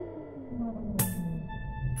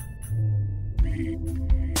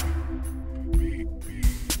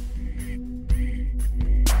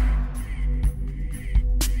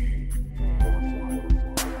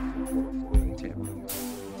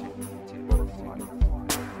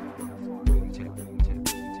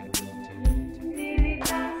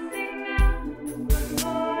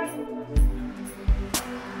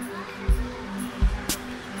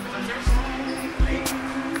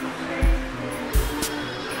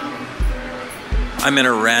I'm in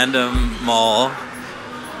a random mall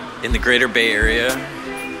in the greater Bay Area,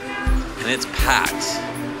 and it's packed.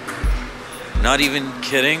 Not even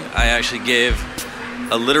kidding, I actually gave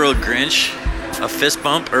a literal Grinch a fist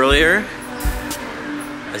bump earlier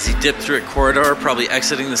as he dipped through a corridor, probably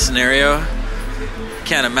exiting the scenario.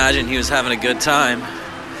 Can't imagine he was having a good time,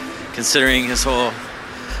 considering his whole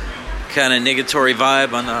kind of negatory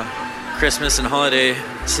vibe on the Christmas and holiday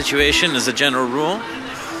situation as a general rule.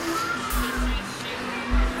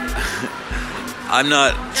 I'm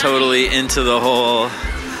not totally into the whole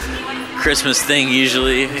Christmas thing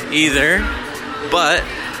usually either, but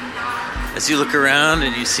as you look around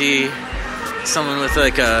and you see someone with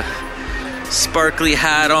like a sparkly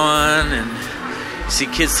hat on, and you see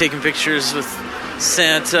kids taking pictures with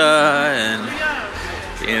Santa, and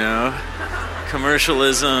you know,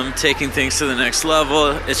 commercialism taking things to the next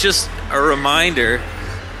level, it's just a reminder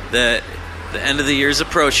that the end of the year is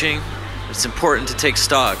approaching. It's important to take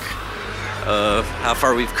stock of how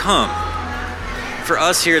far we've come. For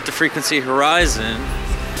us here at the Frequency Horizon,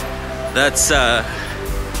 that's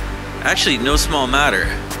actually no small matter.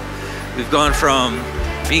 We've gone from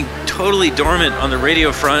being totally dormant on the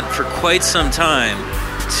radio front for quite some time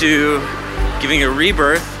to giving a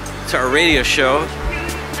rebirth to our radio show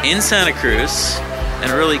in Santa Cruz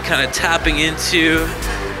and really kind of tapping into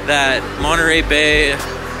that Monterey Bay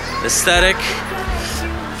aesthetic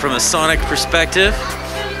from a sonic perspective.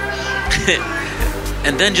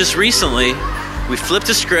 And then just recently, we flipped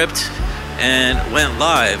a script and went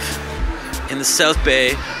live in the South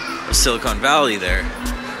Bay of Silicon Valley there,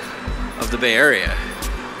 of the Bay Area.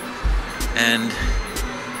 And,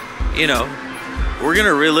 you know, we're going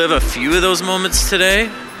to relive a few of those moments today,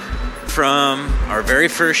 from our very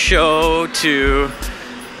first show to,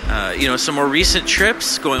 you know, some more recent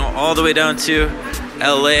trips, going all the way down to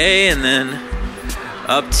LA and then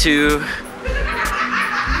up to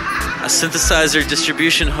a synthesizer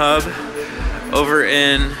distribution hub over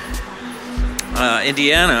in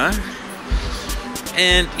Indiana.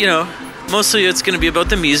 And, you know, mostly it's going to be about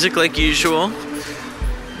the music like usual.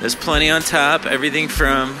 There's plenty on tap, everything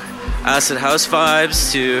from acid house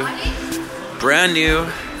vibes to brand new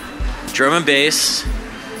drum and bass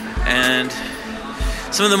and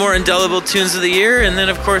some of the more indelible tunes of the year, and then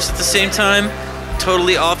of course at the same time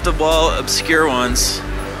totally off the wall obscure ones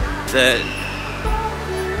that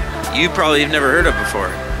you probably have never heard of before.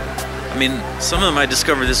 I mean, some of them I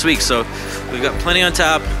discovered this week, so we've got plenty on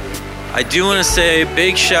tap. I do want to say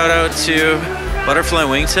big shout out to Butterfly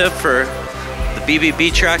Wingtip for the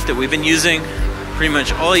BBB track that we've been using pretty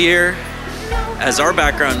much all year as our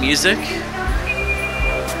background music.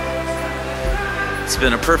 It's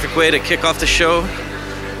been a perfect way to kick off the show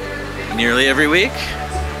nearly every week.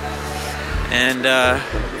 And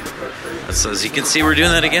so as you can see, we're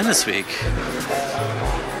doing that again this week.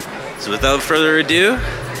 So without further ado,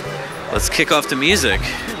 let's kick off the music.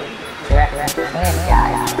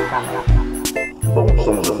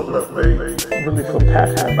 Really feel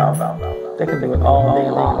passionate about. They can do it all day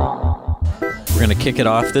long. We're gonna kick it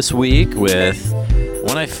off this week with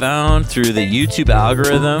one I found through the YouTube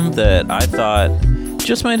algorithm that I thought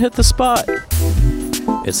just might hit the spot.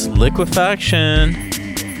 It's Liquefaction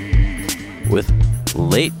with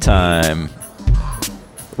Late Time,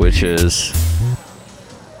 which is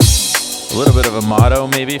a little bit of a motto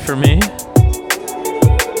maybe for me.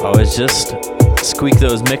 Always just squeak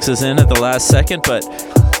those mixes in at the last second, but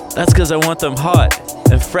that's because I want them hot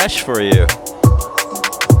and fresh for you.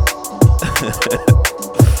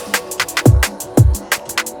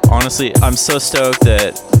 Honestly, I'm so stoked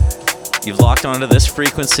that you've locked onto this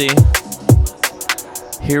frequency.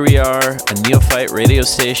 Here we are, a neophyte radio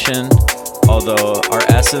station, although our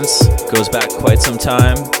essence goes back quite some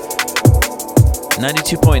time.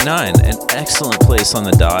 92.9, an excellent place on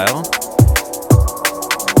the dial.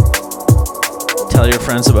 Tell your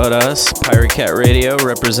friends about us. Pirate Cat Radio,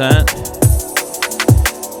 represent.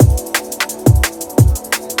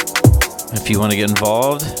 If you want to get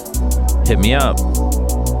involved, hit me up.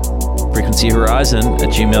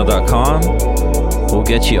 frequencyhorizon@gmail.com. We'll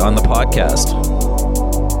get you on the podcast.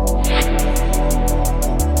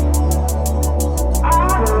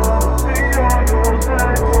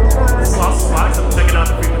 This is Lost Slacks. I'm checking out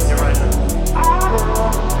the Frequency Horizon.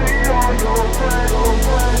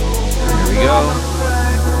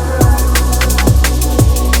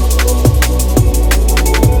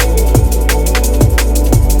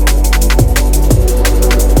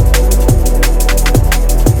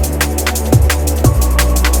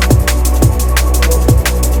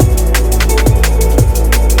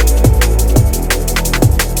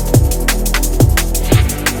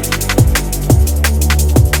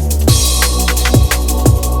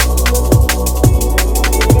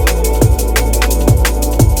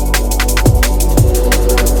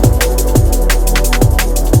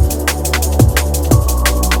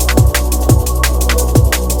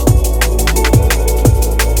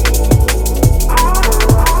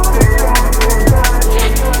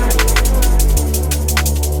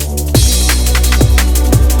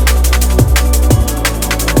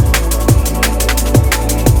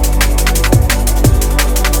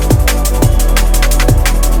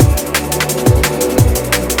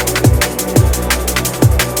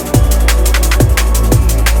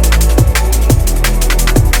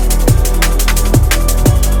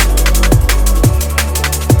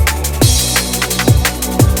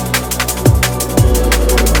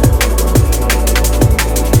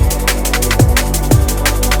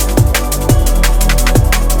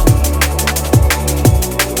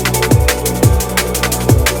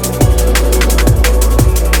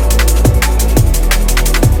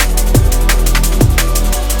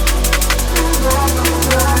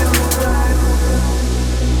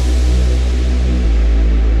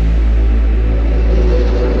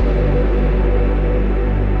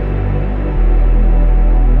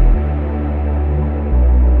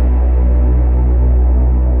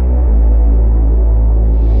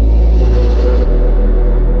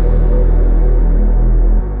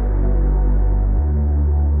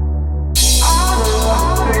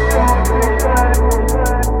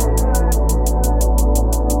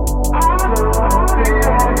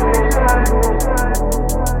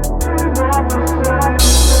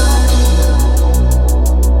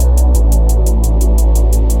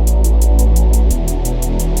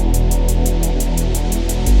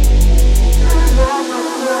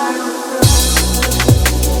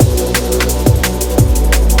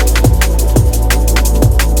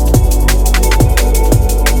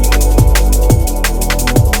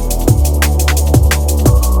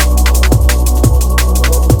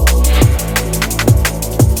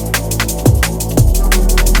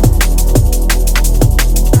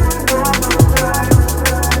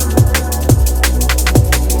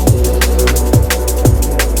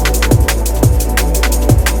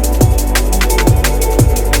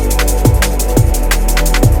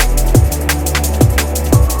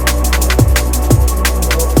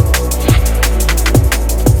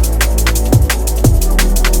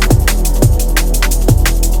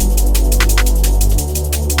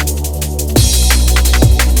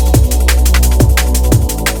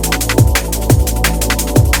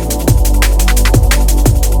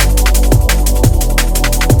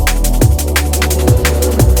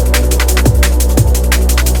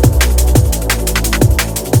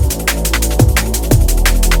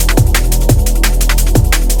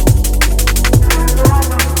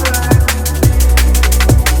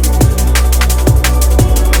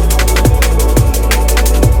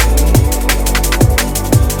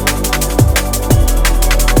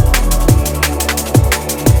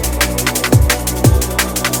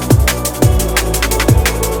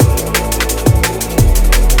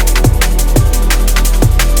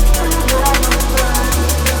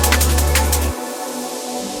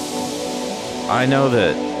 I know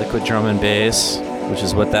that liquid drum and bass, which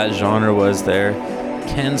is what that genre was there,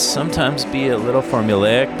 can sometimes be a little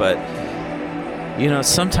formulaic, but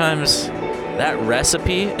sometimes that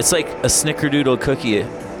recipe, it's like a snickerdoodle cookie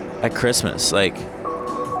at Christmas. Like,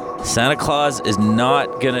 Santa Claus is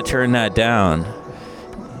not gonna turn that down.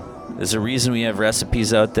 There's a reason we have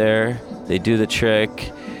recipes out there. They do the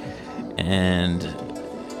trick. And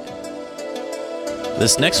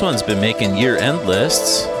this next one's been making year-end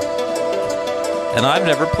lists, and I've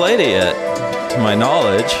never played it yet, to my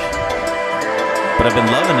knowledge, but I've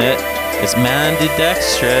been loving it. It's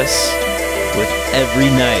Mandidextrous with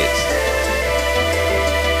Every Night.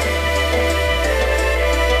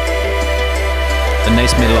 A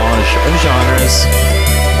nice melange of genres.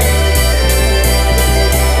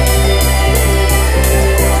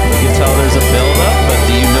 You can tell there's a build-up, but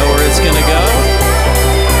do you know where it's gonna go?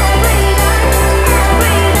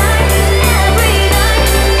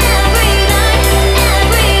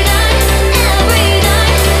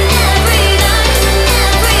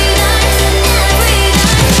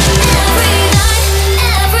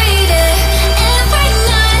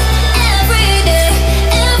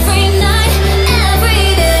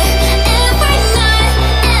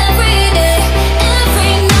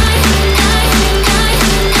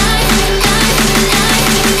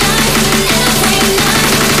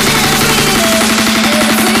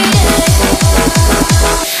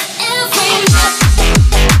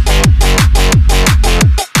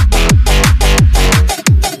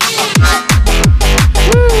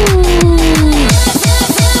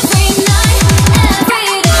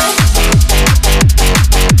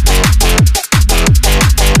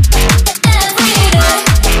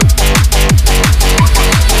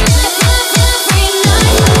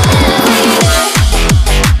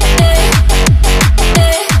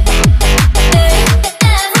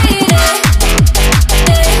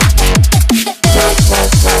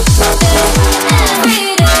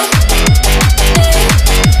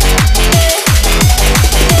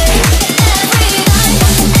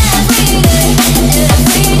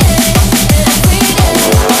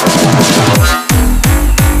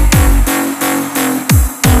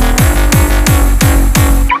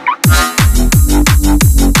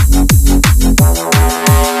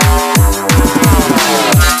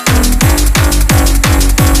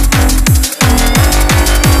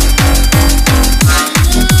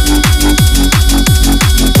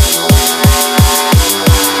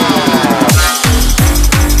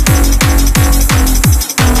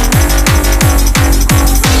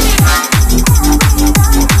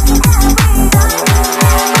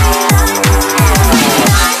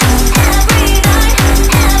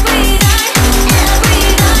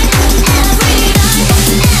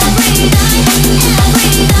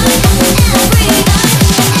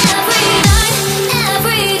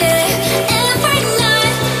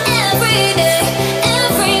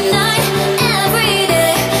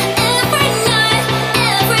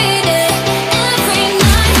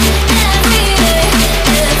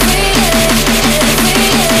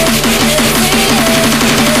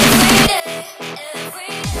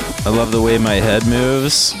 I love the way my head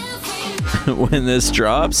moves when this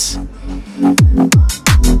drops.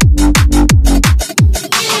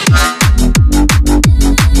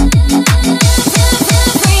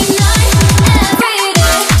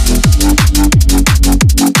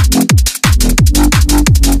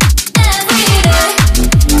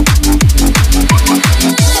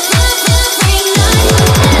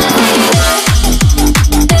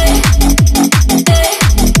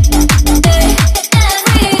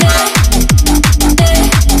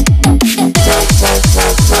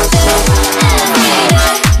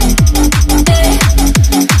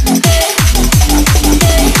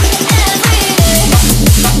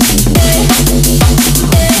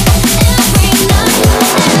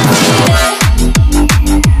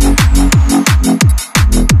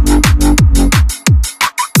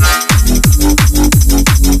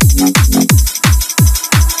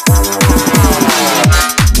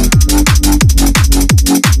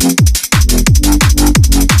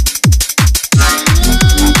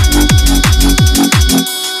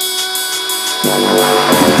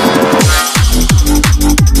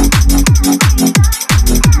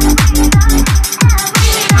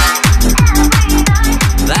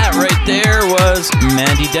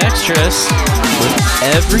 Mandidextrous with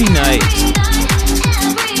Every Night.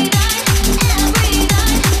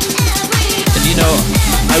 And you know,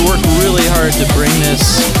 I work really hard to bring this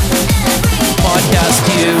podcast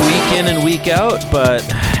to you week in and week out, but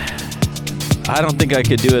I don't think I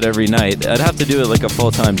could do it every night. I'd have to do it like a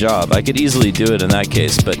full-time job. I could easily do it in that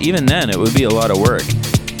case, but even then, it would be a lot of work.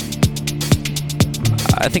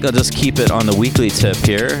 I think I'll just keep it on the weekly tip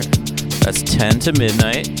here. That's 10 to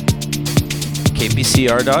midnight,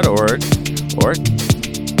 kpcr.org, or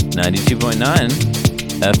 92.9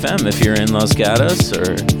 FM if you're in Los Gatos,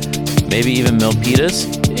 or maybe even Milpitas,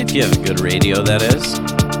 if you have a good radio, that is.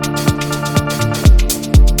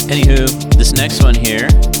 Anywho, this next one here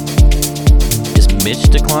is Mitch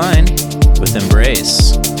Decline with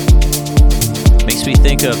Embrace. Makes me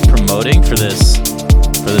think of promoting for this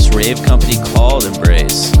rave company called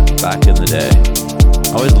Embrace back in the day.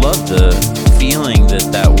 I always loved the feeling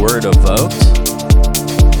that word evoked,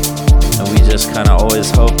 and we just kind of always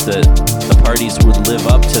hoped that the parties would live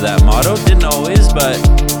up to that motto. Didn't always, but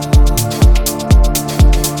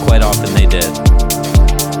quite often they did.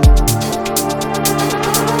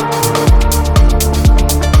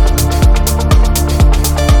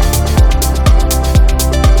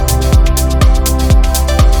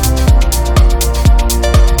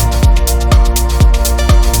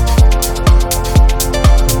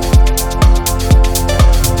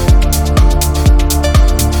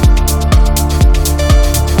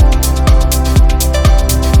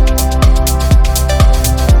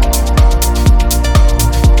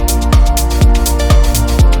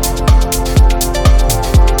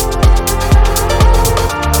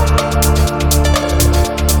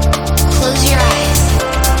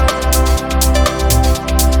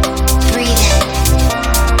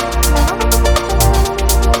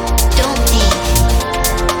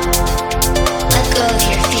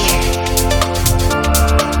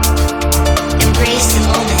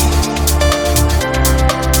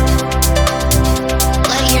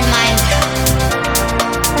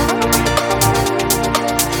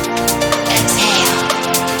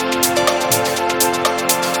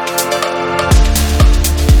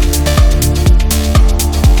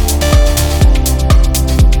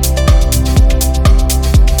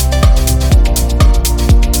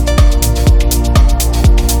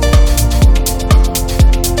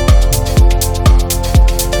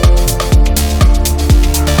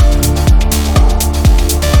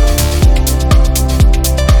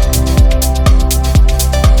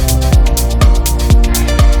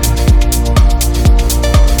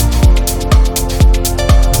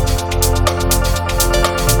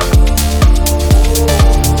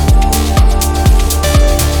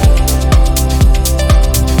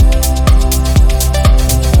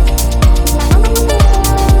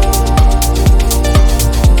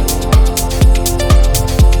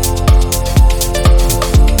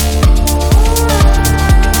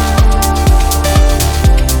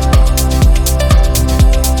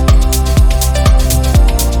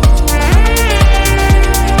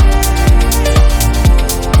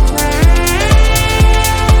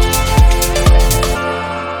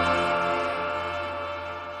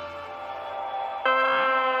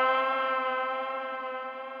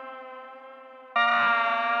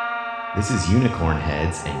 This is Unicorn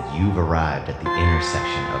Heads, and you've arrived at the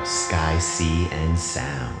intersection of sky, sea, and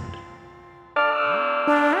sound.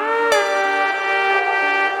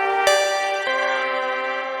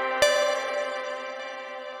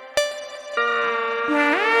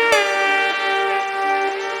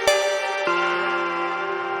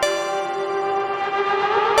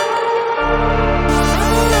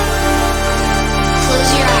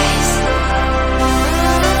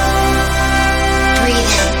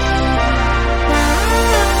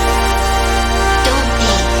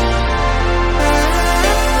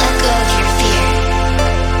 Let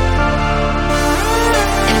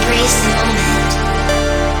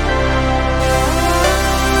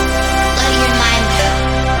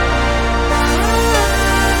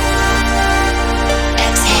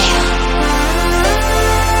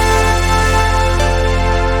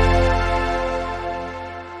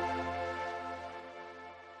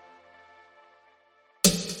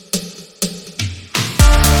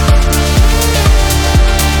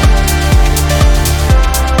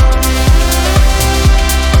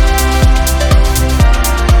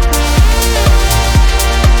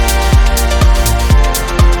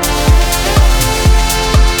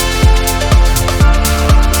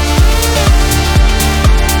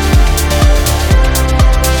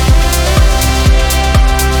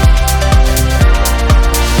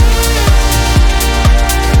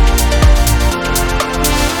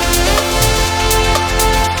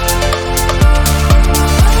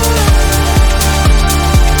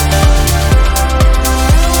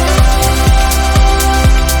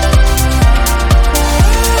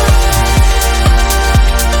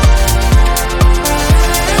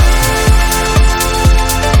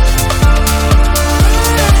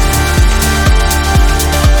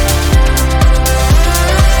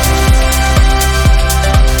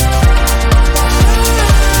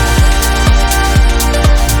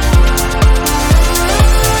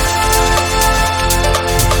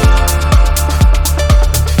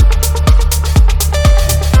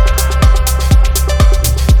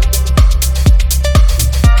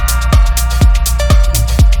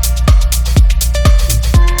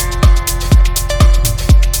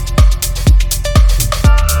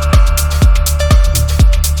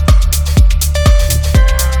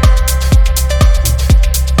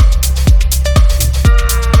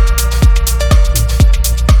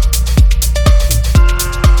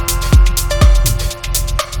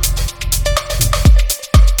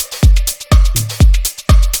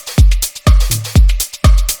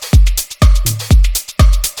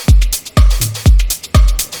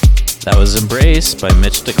That was Embrace by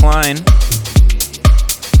Mitch Decline.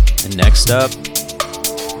 And next up,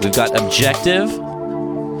 we've got Objective.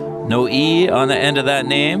 No E on the end of that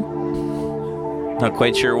name. Not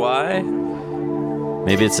quite sure why.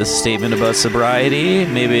 Maybe it's a statement about sobriety.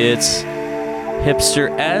 Maybe it's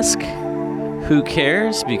hipster-esque. Who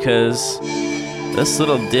cares? Because this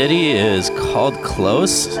little ditty is called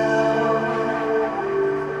Close.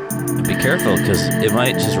 And be careful, because it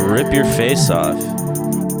might just rip your face off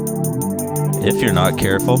if you're not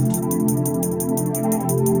careful.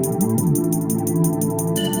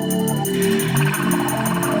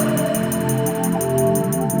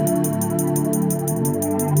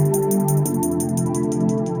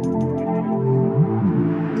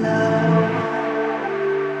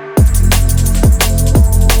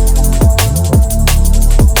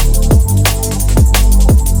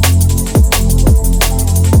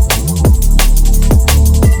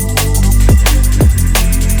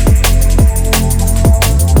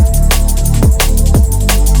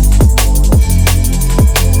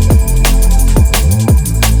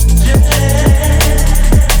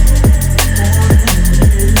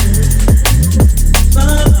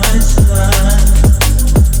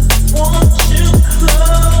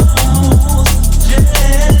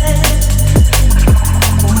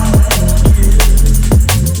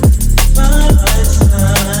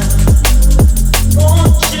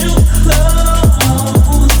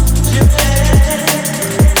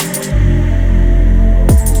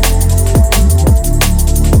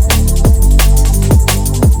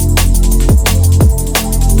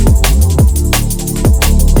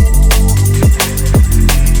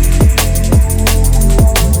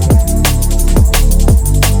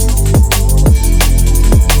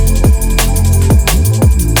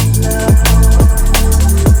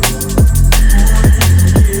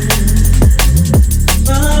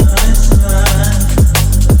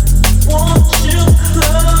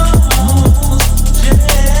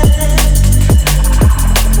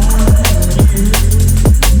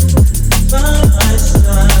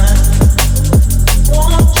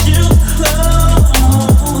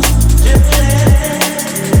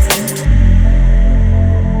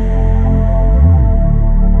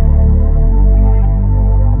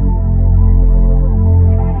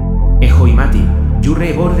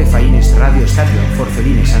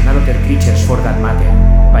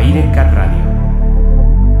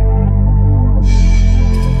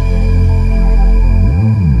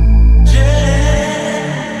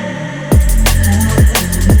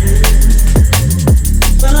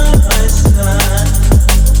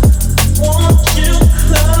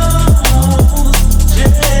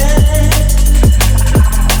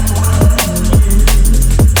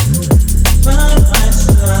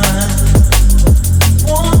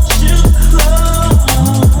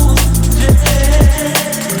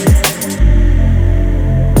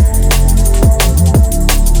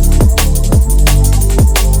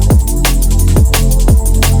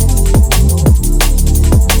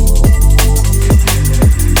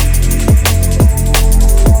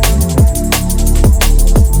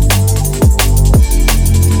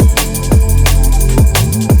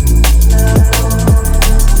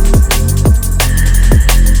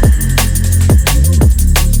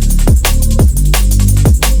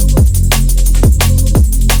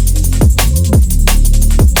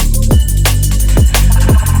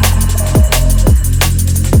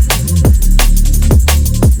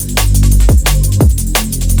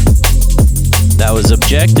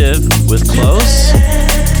 Objective with Close.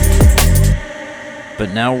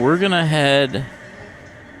 But now we're going to head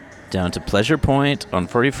down to Pleasure Point on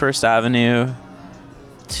 41st Avenue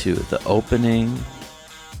to the opening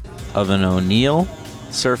of an O'Neill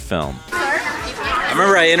surf film. I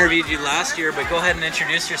remember I interviewed you last year, but go ahead and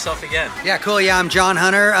introduce yourself again. Yeah, cool. Yeah, I'm John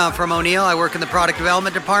Hunter from O'Neill. I work in the product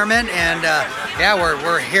development department, and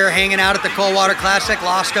we're here hanging out at the Coldwater Classic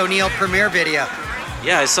Lost O'Neill premiere video.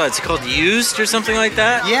 Yeah, I saw it's called Used or something like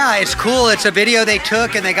that. Yeah, it's cool. It's a video they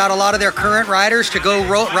took, and they got a lot of their current riders to go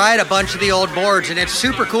ride a bunch of the old boards, and it's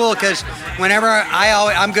super cool because whenever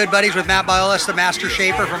I'm good buddies with Matt Biolis, the master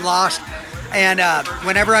shaper from Lost, and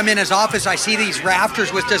whenever I'm in his office, I see these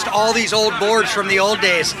rafters with just all these old boards from the old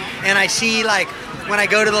days, and I see like when I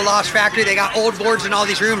go to the Lost Factory, they got old boards in all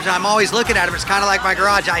these rooms, and I'm always looking at them. It's kind of like my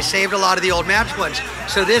garage. I saved a lot of the old match ones.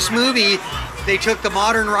 So this movie, they took the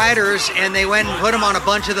modern riders and they went and put them on a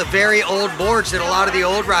bunch of the very old boards that a lot of the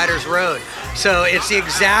old riders rode. So it's the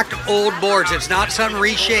exact old boards. It's not something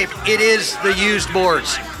reshaped. It is the used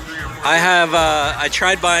boards. I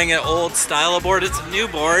tried buying an old style of board. It's a new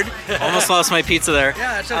board. Almost lost my pizza there.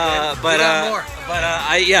 Yeah, it's okay.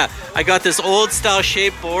 I got this old style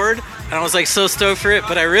shaped board, And I was like so stoked for it,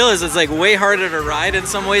 but I realized it's like way harder to ride in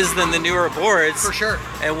some ways than the newer boards. For sure.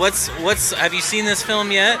 And what's have you seen this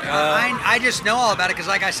film yet? I just know all about it because,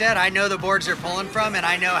 like I said, I know the boards they're pulling from, and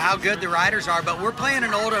I know how good the riders are. But we're playing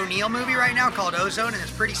an old O'Neill movie right now called Ozone, and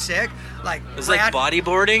it's pretty sick. Like it's like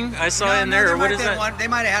bodyboarding I saw in there, or what is that? They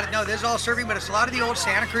might have had it. No, this is all surfing, but it's a lot of the old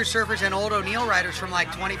Santa Cruz surfers and old O'Neill riders from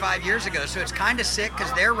like 25 years ago. So it's kind of sick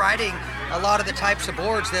because they're riding a lot of the types of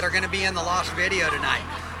boards that are going to be in the Lost video tonight.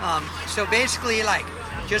 So basically, like,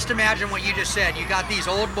 just imagine what you just said. You got these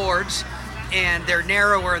old boards, and they're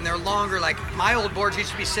narrower and they're longer. Like, my old boards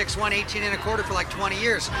used to be 6'1", 18 and a quarter for like 20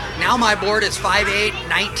 years. Now my board is 5'8",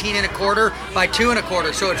 19 and a quarter by 2 and a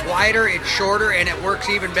quarter. So it's wider, it's shorter, and it works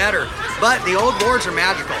even better. But the old boards are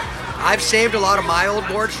magical. I've saved a lot of my old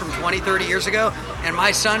boards from 20, 30 years ago, and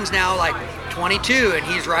my son's now like 22, and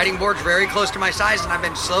he's riding boards very close to my size, and I've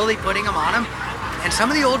been slowly putting them on him. And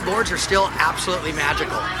some of the old boards are still absolutely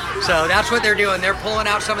magical. So that's what they're doing. They're pulling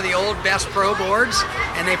out some of the old best pro boards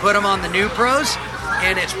and they put them on the new pros.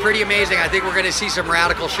 And it's pretty amazing. I think we're going to see some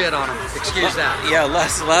radical shit on them. Excuse that. Yeah,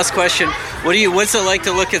 last question. What's it like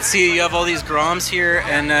to look and see you have all these Groms here,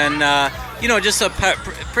 and then just a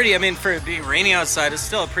pretty. I mean, for it being rainy outside, it's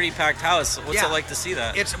still a pretty packed house. What's it like to see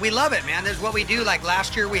that? We love it, man. This is what we do. Like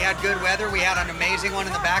last year, we had good weather. We had an amazing one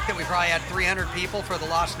in the back that we probably had 300 people for the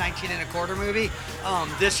Lost 19 and a quarter movie.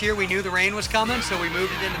 This year, we knew the rain was coming, so we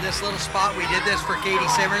moved it into this little spot. We did this for Katie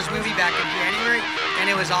Simmers' movie back in January, and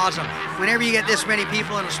it was awesome. Whenever you get this many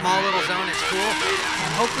people in a small little zone, it's cool.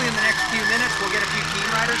 And hopefully in the next few minutes, we'll get a few team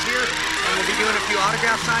riders here, and we'll be doing a few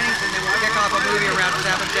autograph signings, and then we'll kick off a movie around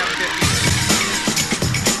 7:50.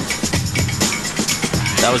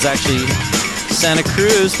 That was actually Santa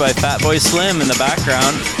Cruz by Fatboy Slim in the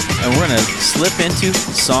background, and we're gonna slip into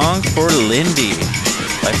Song for Lindy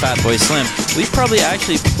by Fatboy Slim. We probably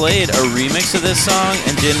actually played a remix of this song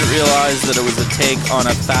and didn't realize that it was a take on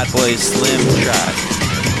a Fatboy Slim track.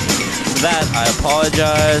 For that, I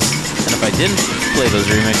apologize, and if I didn't play those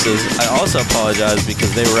remixes, I also apologize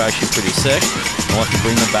because they were actually pretty sick. I want to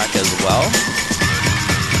bring them back as well.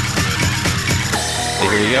 So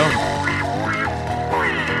here you go.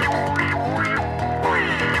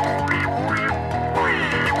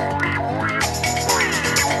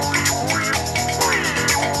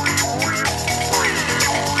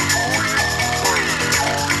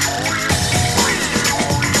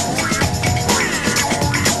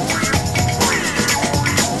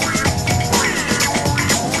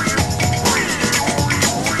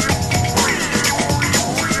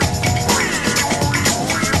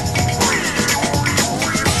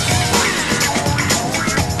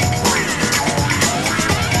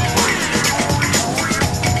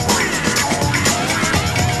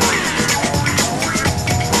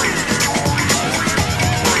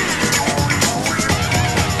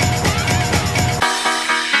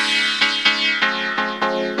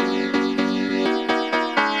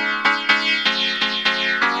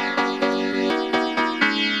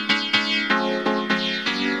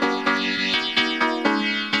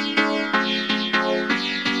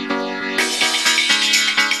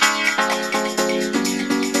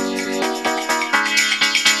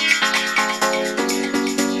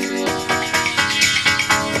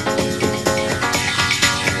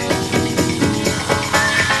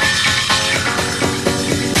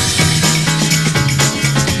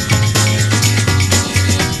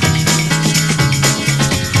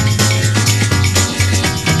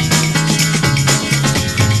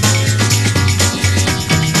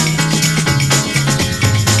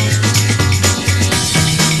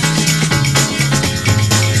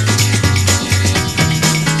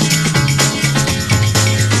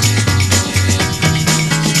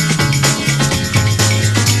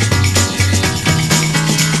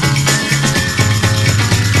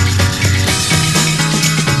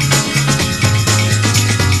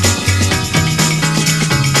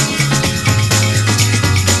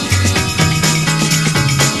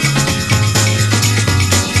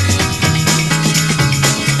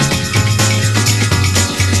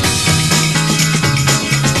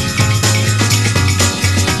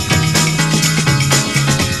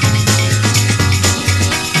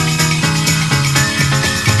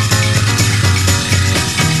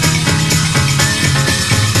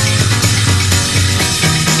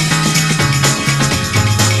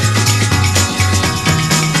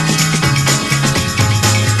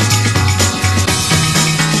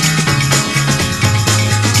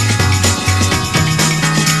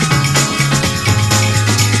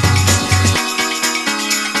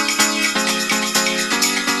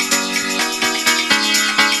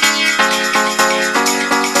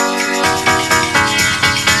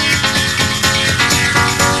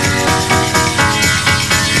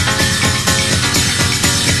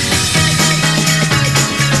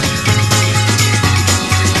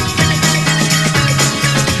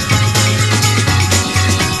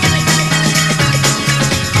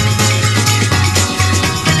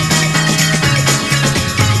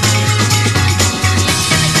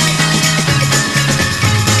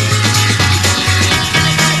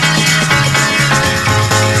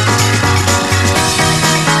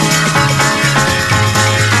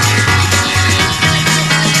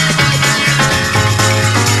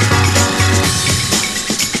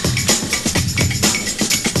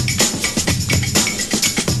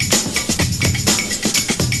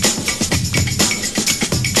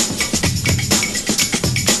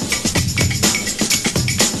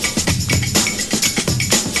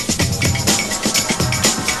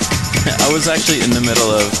 I was actually in the middle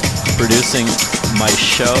of producing my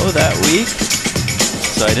show that week,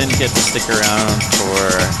 so I didn't get to stick around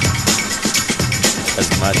for as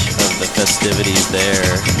much of the festivities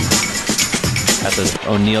there at the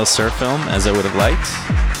O'Neill Surf Film as I would have liked.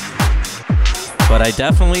 But I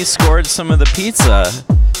definitely scored some of the pizza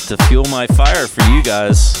to fuel my fire for you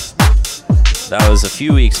guys. That was a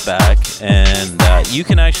few weeks back, and you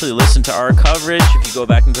can actually listen to our coverage if you go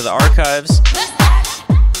back into the archives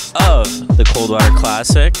of the Coldwater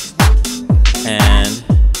Classic and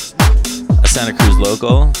a Santa Cruz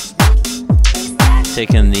local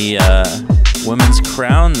taking the women's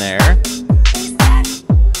crown there.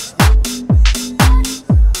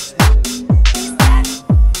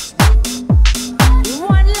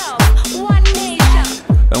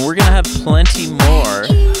 And we're gonna have plenty more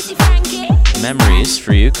memories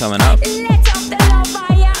for you coming up.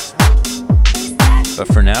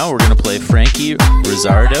 But for now, we're gonna play Frankie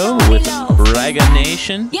Rizzardo with Raga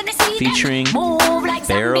Nation featuring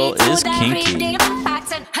Barrel is Kinky.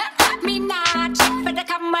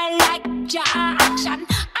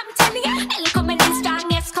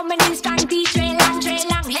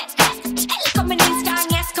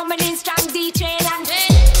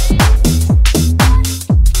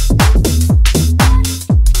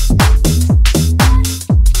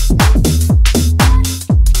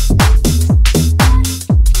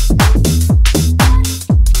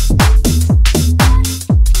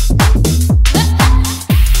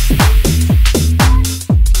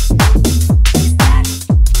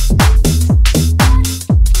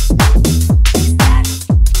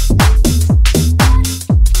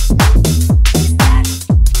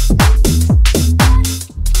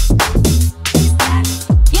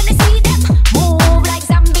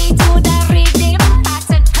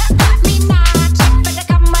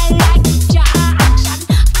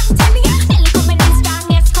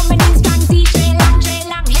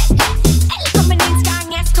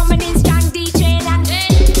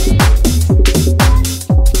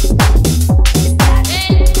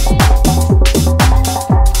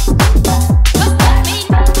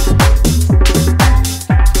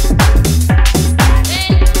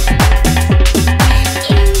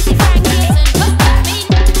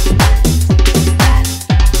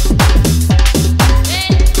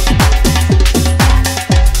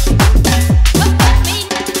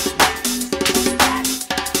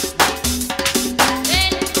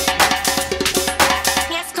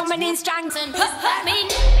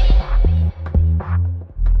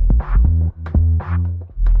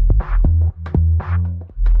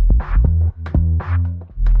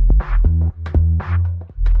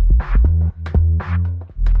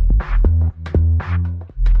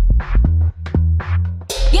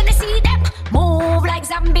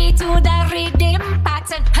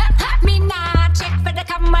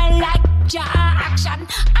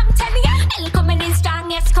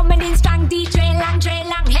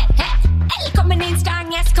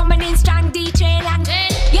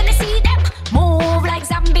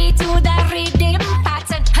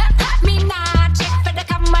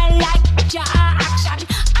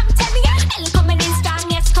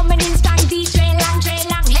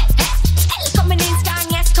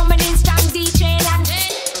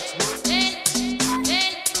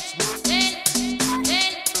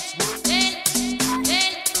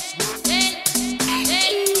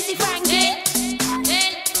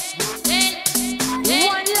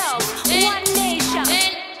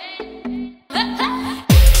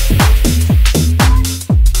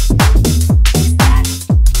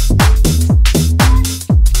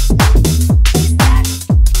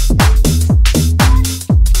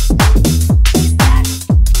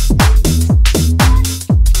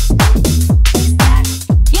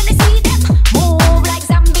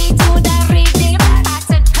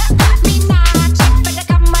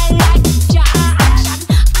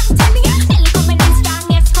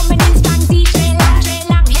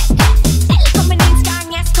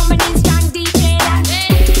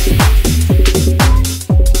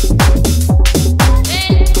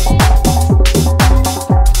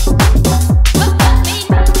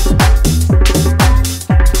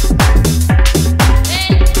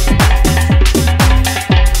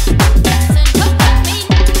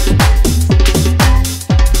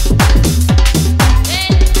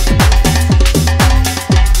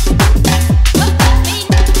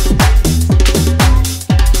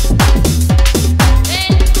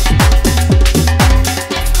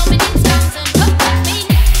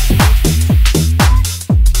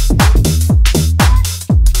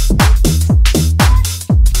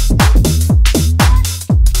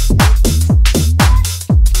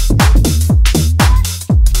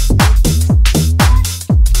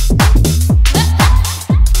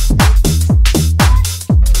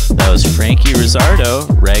 Rizzardo,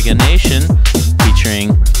 Ragga Nation,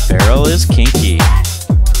 featuring Barrel is Kinky.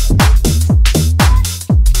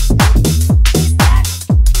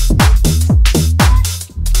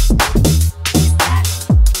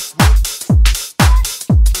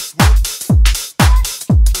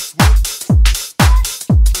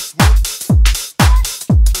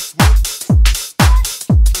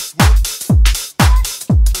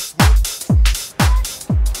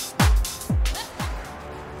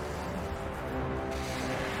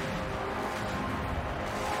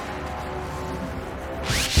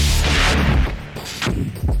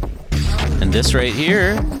 And this right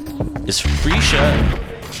here is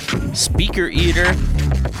Freesha, Speaker Eater.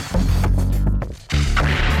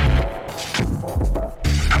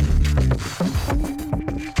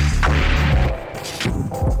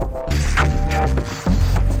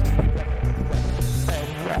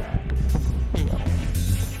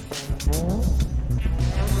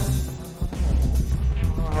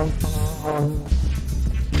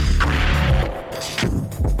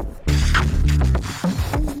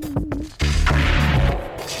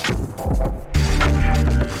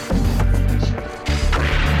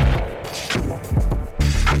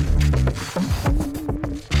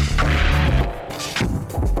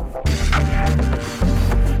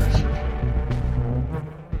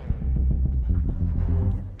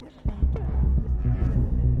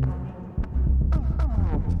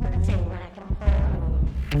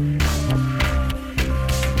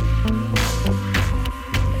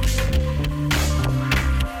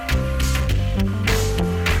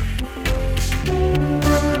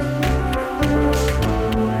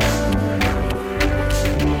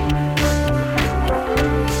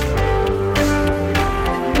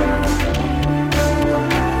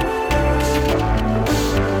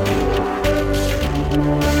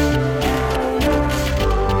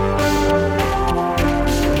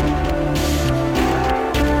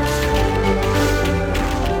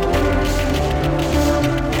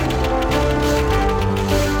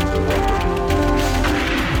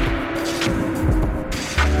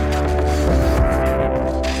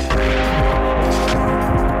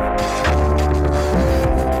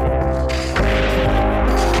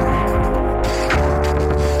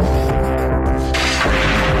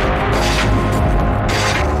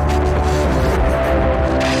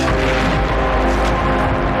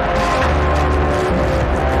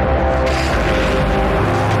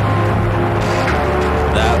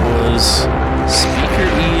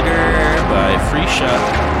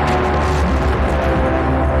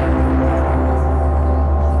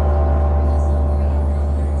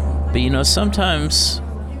 But you know, sometimes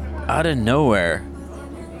out of nowhere,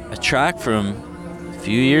 a track from a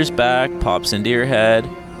few years back pops into your head.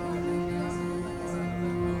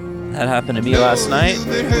 That happened to me last night.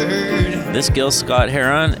 This Gil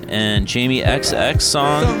Scott-Heron and Jamie XX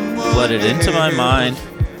song flooded into my mind.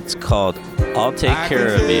 It's called I'll Take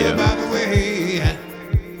Care of You.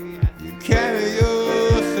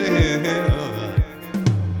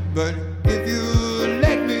 But if you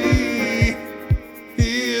let me,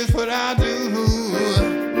 here's what I'll do.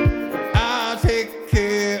 I'll take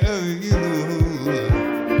care of you.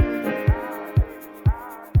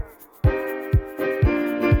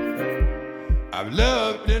 I've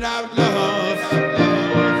loved and I've lost.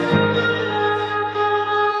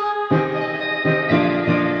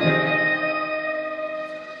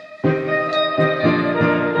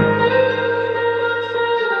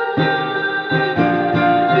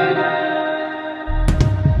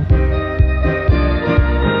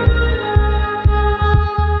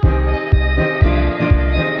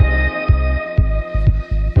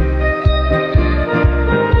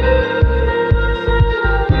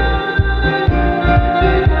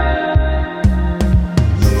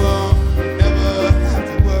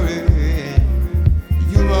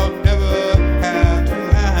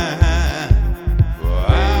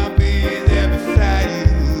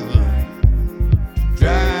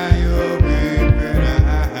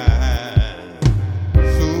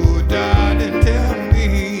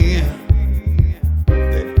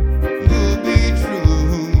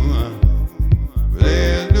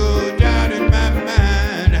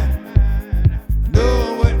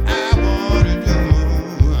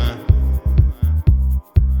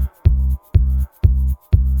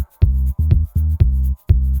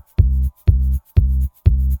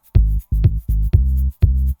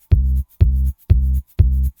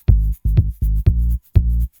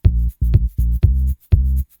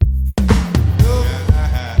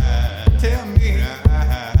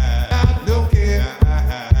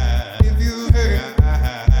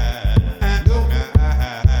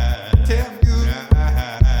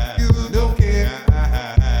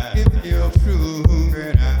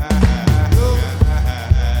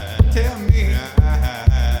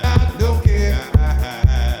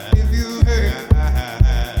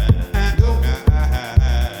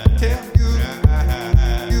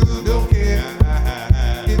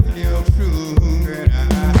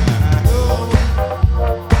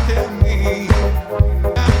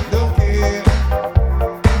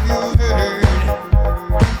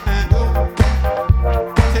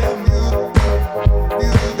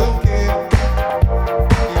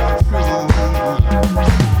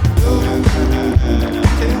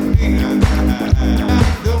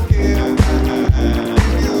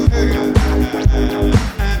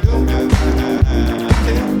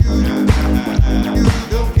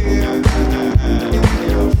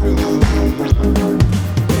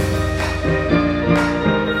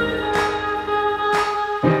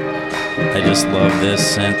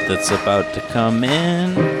 this synth that's about to come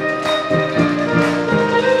in.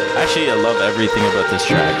 Actually, I love everything about this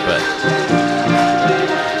track, but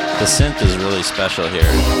the synth is really special here.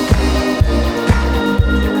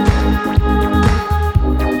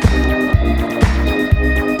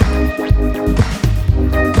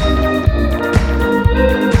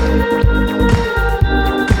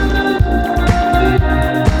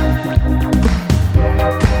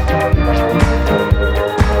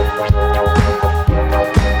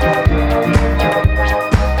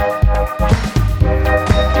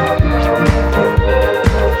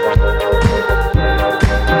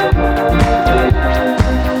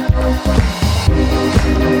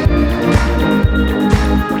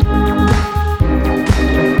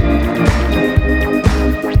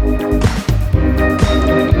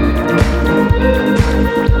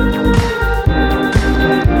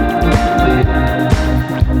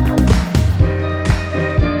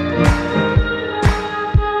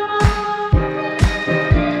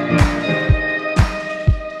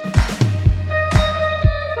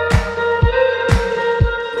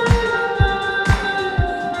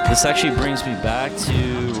 This actually brings me back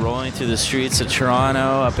to rolling through the streets of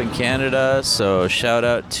Toronto up in Canada. So shout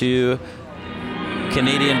out to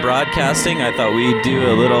Canadian Broadcasting. I thought we'd do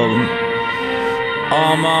a little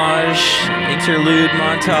homage, interlude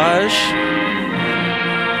montage.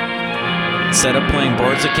 Instead of playing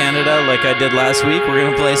Boards of Canada like I did last week, we're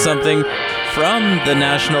going to play something from the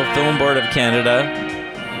National Film Board of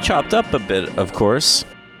Canada. Chopped up a bit, of course.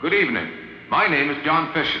 Good evening. My name is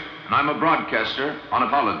John Fisher. I'm a broadcaster on a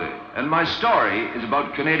holiday, and my story is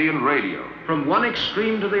about Canadian radio. From one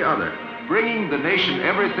extreme to the other, bringing the nation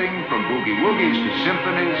everything from boogie-woogies to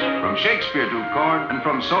symphonies, from Shakespeare to chord, and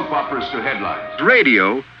from soap operas to headlines.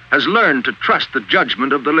 Radio has learned to trust the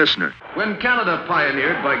judgment of the listener. When Canada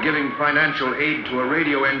pioneered by giving financial aid to a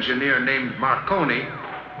radio engineer named Marconi,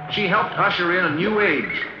 she helped usher in a new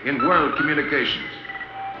age in world communications.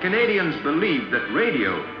 Canadians believed that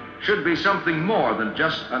radio should be something more than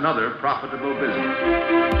just another profitable business.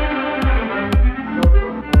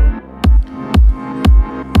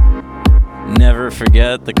 Never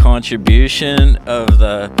forget the contribution of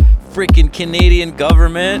the freaking Canadian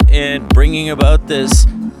government in bringing about this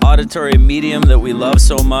auditory medium that we love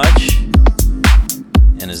so much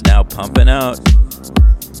and is now pumping out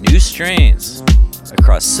new strains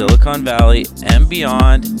across Silicon Valley and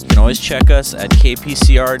beyond. You can always check us at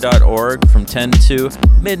kpcr.org from 10 to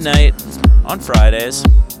midnight on Fridays.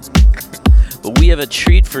 But we have a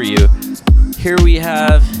treat for you. Here we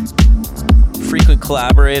have a frequent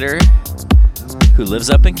collaborator who lives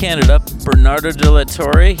up in Canada, Bernardo de la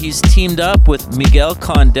Torre. He's teamed up with Miguel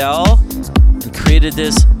Condell and created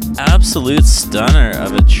this absolute stunner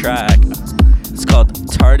of a track. It's called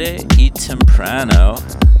Tarde y Temprano.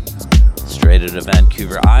 Straight out of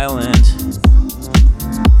Vancouver Island.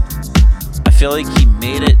 I feel like he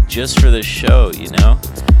made it just for the show, you know?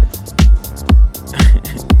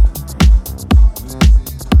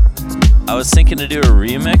 I was thinking to do a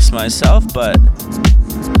remix myself, but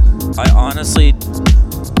I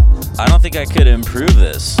don't think I could improve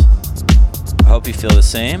this. I hope you feel the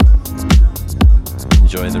same.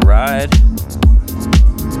 Enjoy the ride.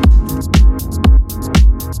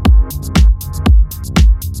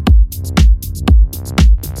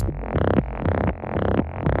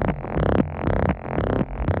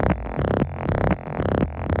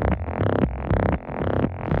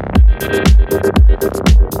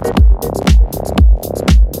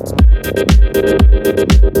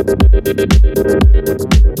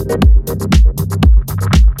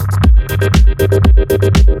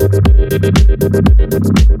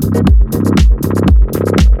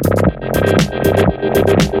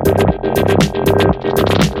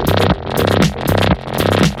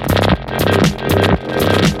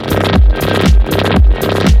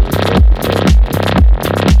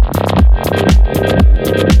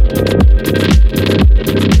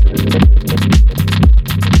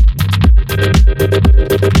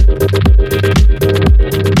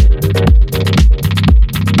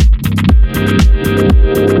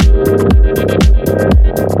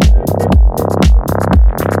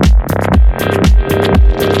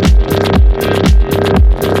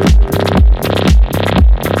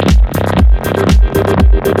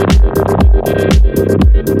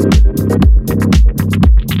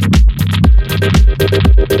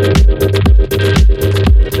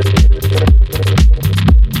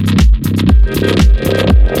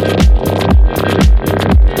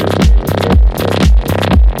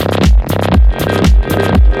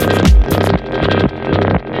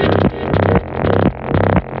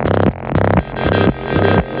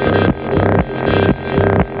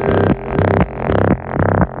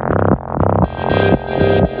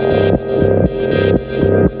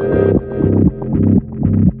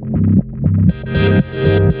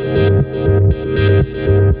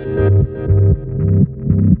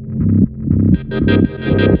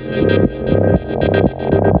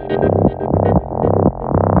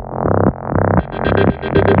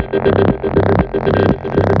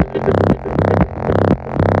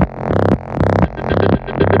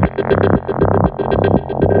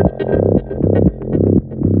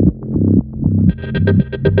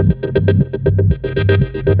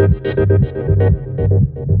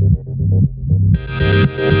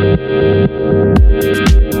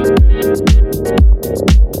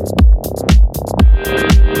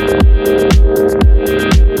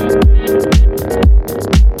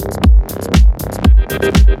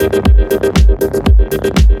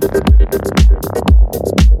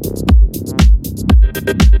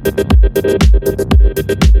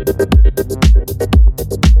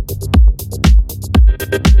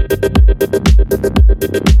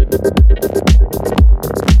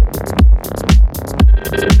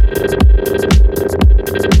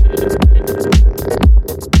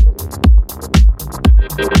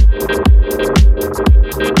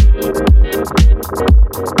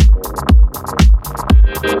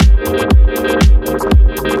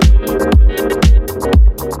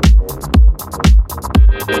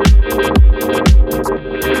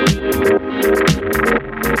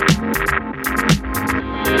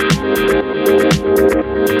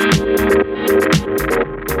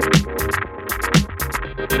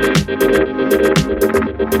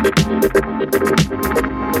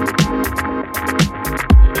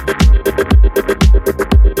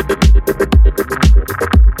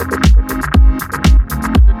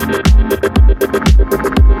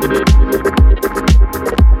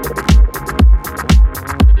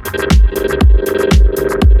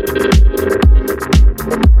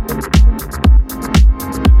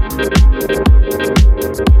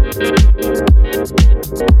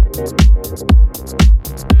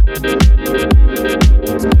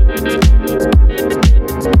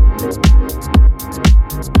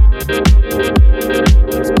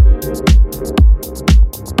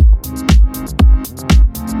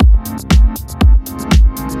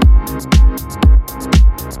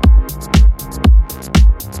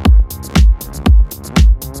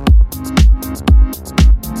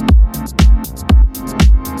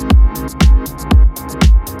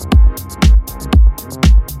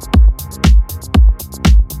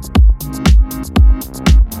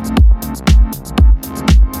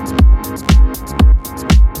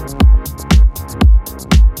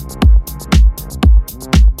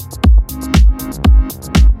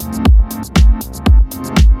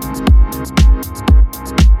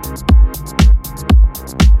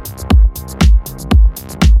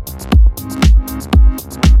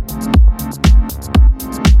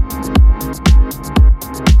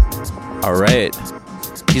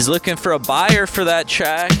 He's looking for a buyer for that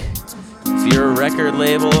track. If you're a record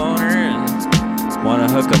label owner and want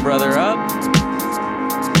to hook a brother up.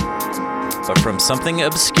 But from something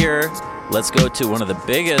obscure, let's go to one of the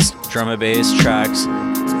biggest drum and bass tracks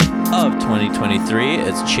of 2023.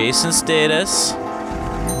 It's Chase and Status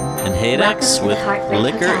and Haydex with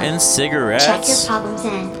Liquor and Cigarettes. Check your problems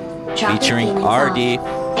in. Drop featuring your RD.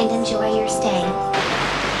 and enjoy your stay.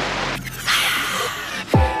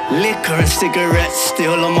 Liquor and cigarettes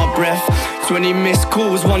still on my breath. 20 missed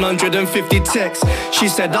calls, 150 texts.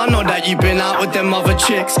 She said, I know that you've been out with them other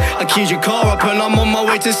chicks. I keyed your car up and I'm on my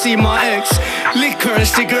way to see my ex. Liquor and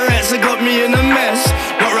cigarettes have got me in a mess.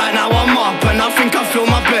 But right now I'm up and I think I feel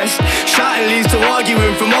my best. Shouting leads to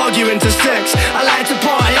arguing, from arguing to sex. I like to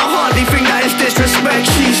party, I hardly think that it's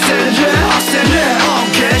disrespect. She said, yeah, I said, yeah, I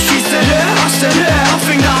don't care. She said, yeah, I said, yeah, I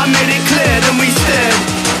think that I made it clear. Then we stared,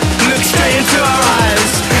 looked straight into her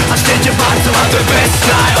eyes. I said you're about to have the best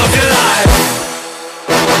night of your life.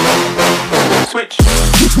 Switch.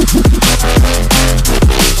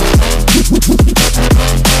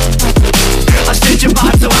 I said you're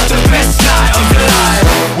about to have the best night of your life.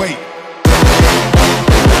 Wait.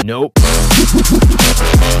 Nope.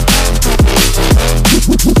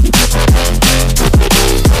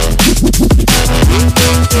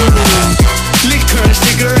 Liquor and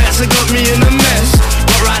cigarettes have got me in a mess.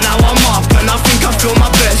 But right now I'm up and I think I feel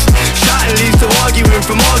my best. Shouting leads to arguing,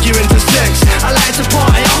 from arguing to sex. I like to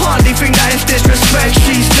party, I hardly think that it's disrespect.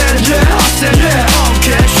 She said, yeah, I said, yeah, I don't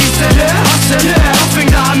care. She said, yeah, I said, yeah, I think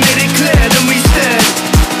that I made it clear. Then we stared,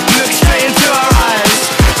 looked straight into her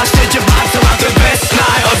eyes. I said you're about to have the best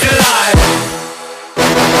night of your life.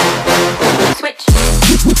 Switch.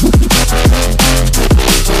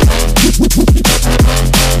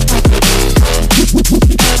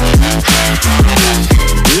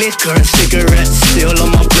 Liquor and cigarettes still on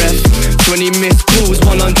my breath. 20 missed calls,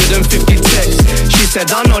 150 texts. She said,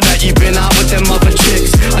 I know that you've been out with them other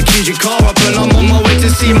chicks. I keyed your car up and I'm on my way to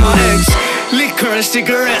see my ex. Liquor and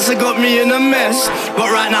cigarettes have got me in a mess. But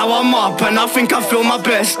right now I'm up and I think I feel my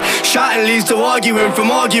best. Shouting leads to arguing, from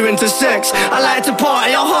arguing to sex. I like to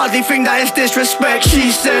party, I hardly think that it's disrespect.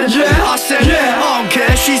 She said, yeah, I said, yeah, I don't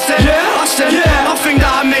care. She said, yeah, I said, yeah, I think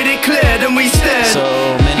that I made it clear. Then we stared. So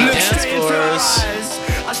many dance floors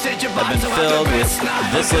have been filled with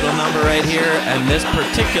this little number right here and this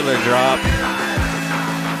particular drop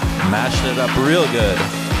mashed it up real good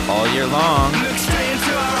all year long.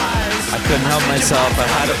 I couldn't help myself. I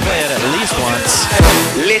had to play it at least once.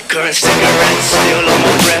 Liquor and cigarettes still on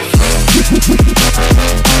my breath.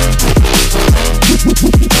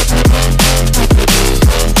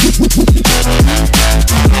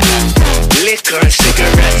 Liquor and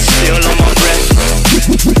cigarettes still on my breath.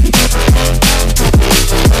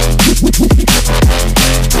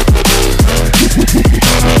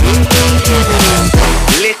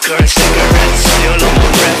 Liquor and cigarettes still on my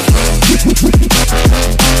breath.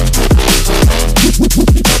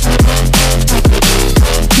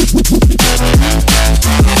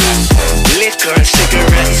 Liquor and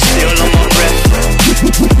cigarettes still on my breath.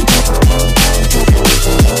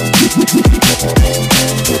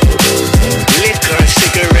 Liquor and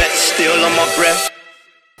cigarettes still on my breath.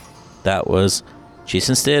 That was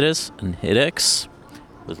Jason Status and Hit X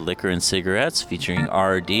with Liquor and Cigarettes featuring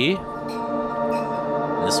RD.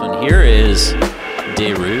 This one here is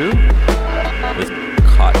Deru with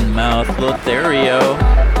Cottonmouth Lothario.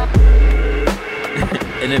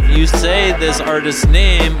 And if you say this artist's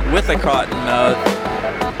name with a cotton mouth,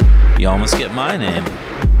 you almost get my name.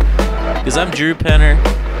 Because I'm Drew Penner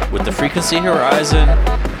with the Frequency Horizon,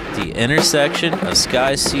 the intersection of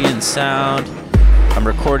sky, sea, and sound. I'm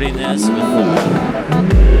recording this with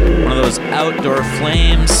one of those outdoor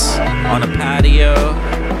flames on a patio.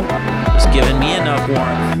 It's giving me enough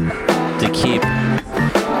warmth to keep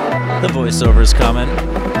the voiceovers coming.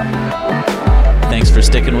 Thanks for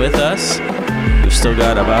sticking with us. We've still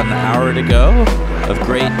got about an hour to go of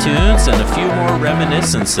great tunes and a few more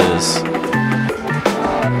reminiscences.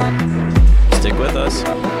 Stick with us.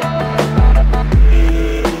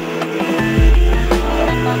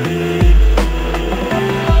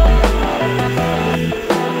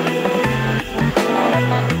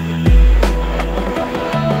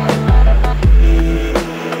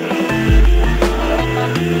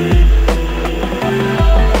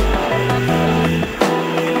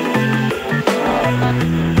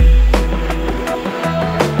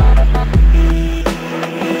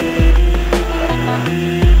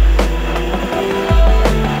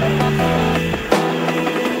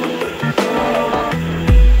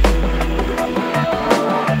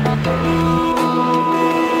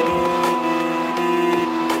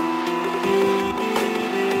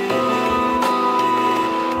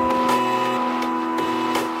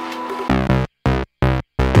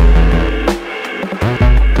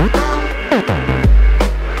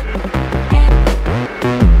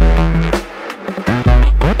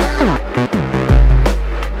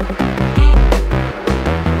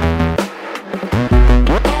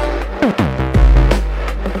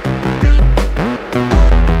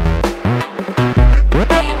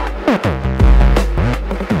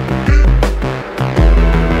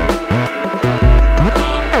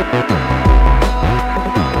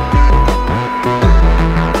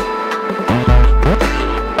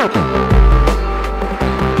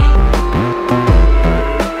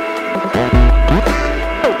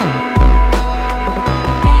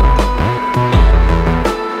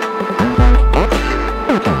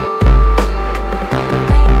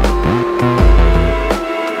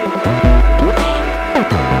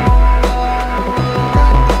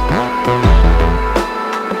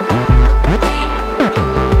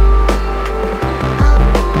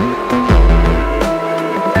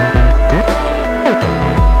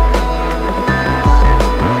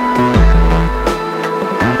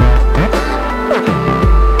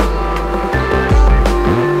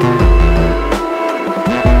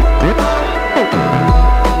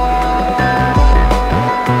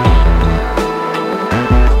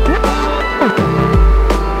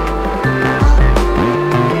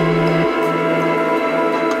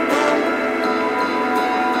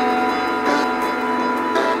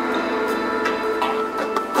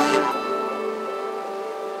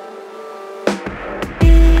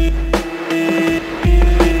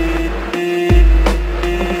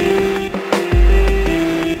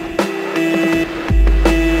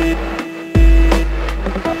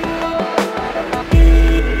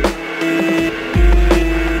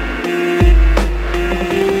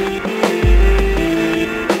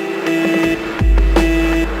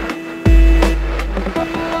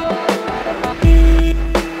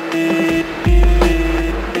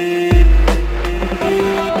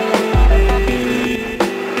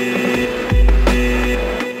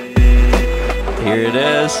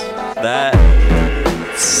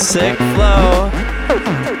 sick flow.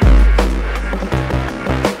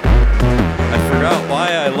 I forgot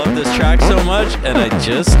why I love this track so much, and I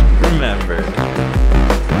just remembered.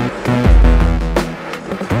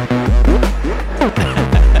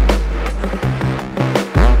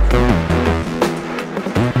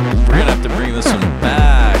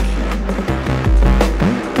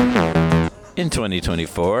 In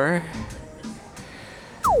 2024,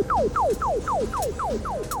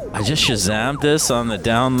 I just Shazammed this on the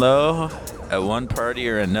down low at one party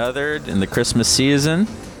or another in the Christmas season.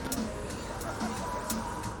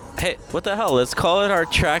 Hey, what the hell? Let's call it our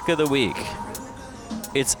track of the week.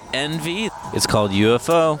 It's Envy. It's called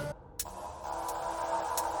UFO.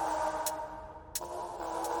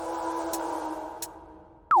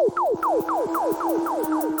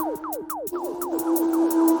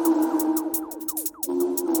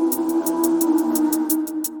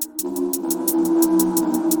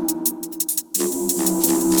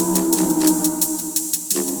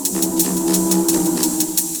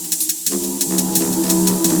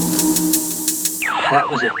 That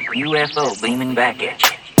was a UFO beaming back at you.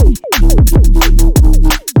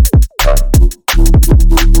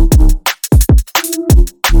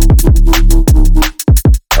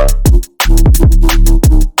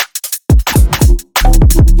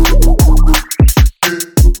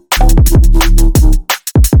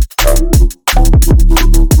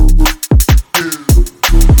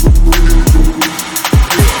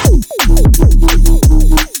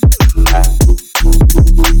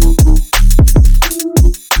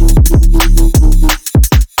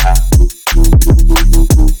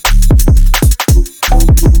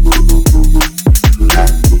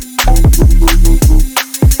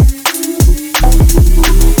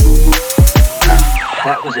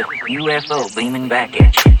 That was a UFO beaming back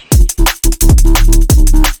at you.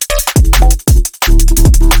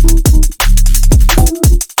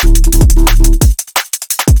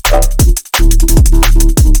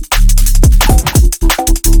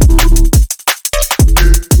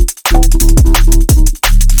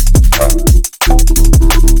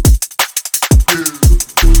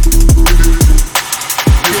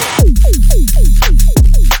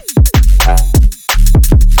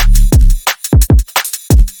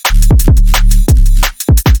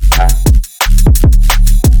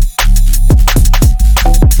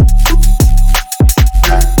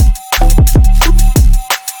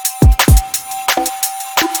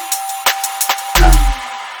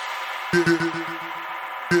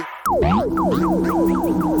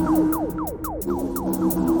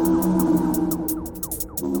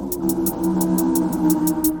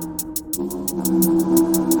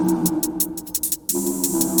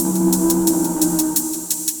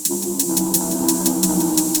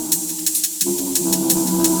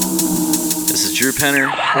 This is Drew Penner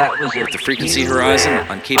with the Frequency Horizon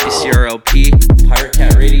on KPCRLP, Pirate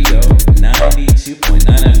Cat Radio, 92.9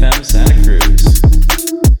 FM, Santa Cruz.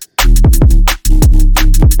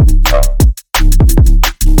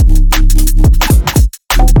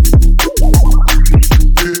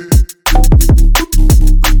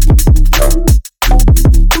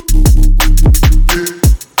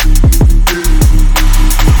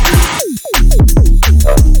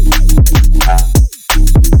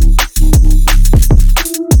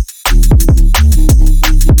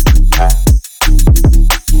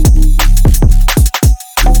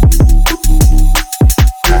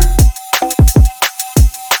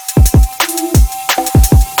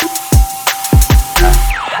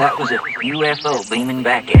 That was a UFO beaming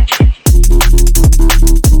back at you.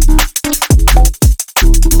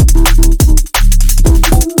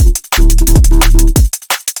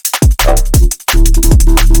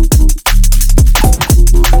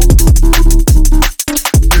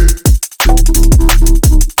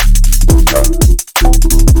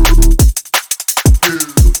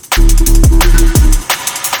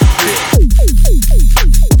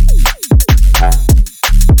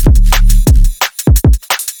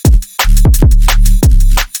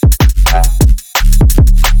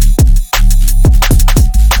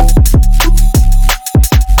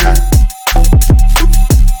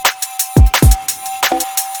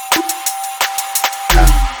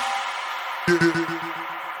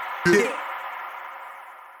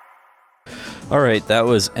 All right, that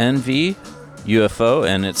was NV UFO,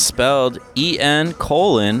 and it's spelled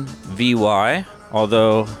EN:VY.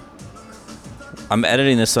 Although I'm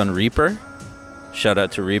editing this on Reaper. Shout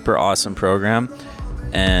out to Reaper, awesome program.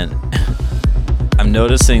 And I'm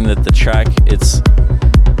noticing that the track, it's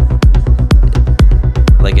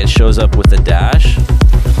like it shows up with a dash. I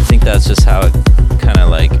think that's just how it kind of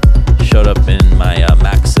like showed up in my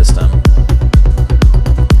Mac system.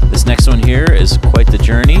 This next one here is quite the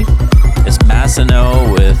journey. It's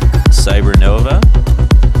Massino with Cybernova.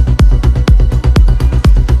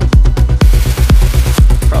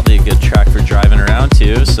 Probably a good track for driving around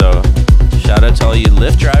too, so Shout out to all you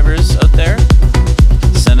Lyft drivers out there.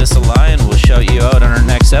 Send us a line, we'll shout you out on our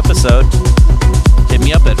next episode. Hit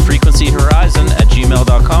me up at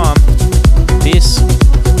frequencyhorizon@gmail.com. Peace.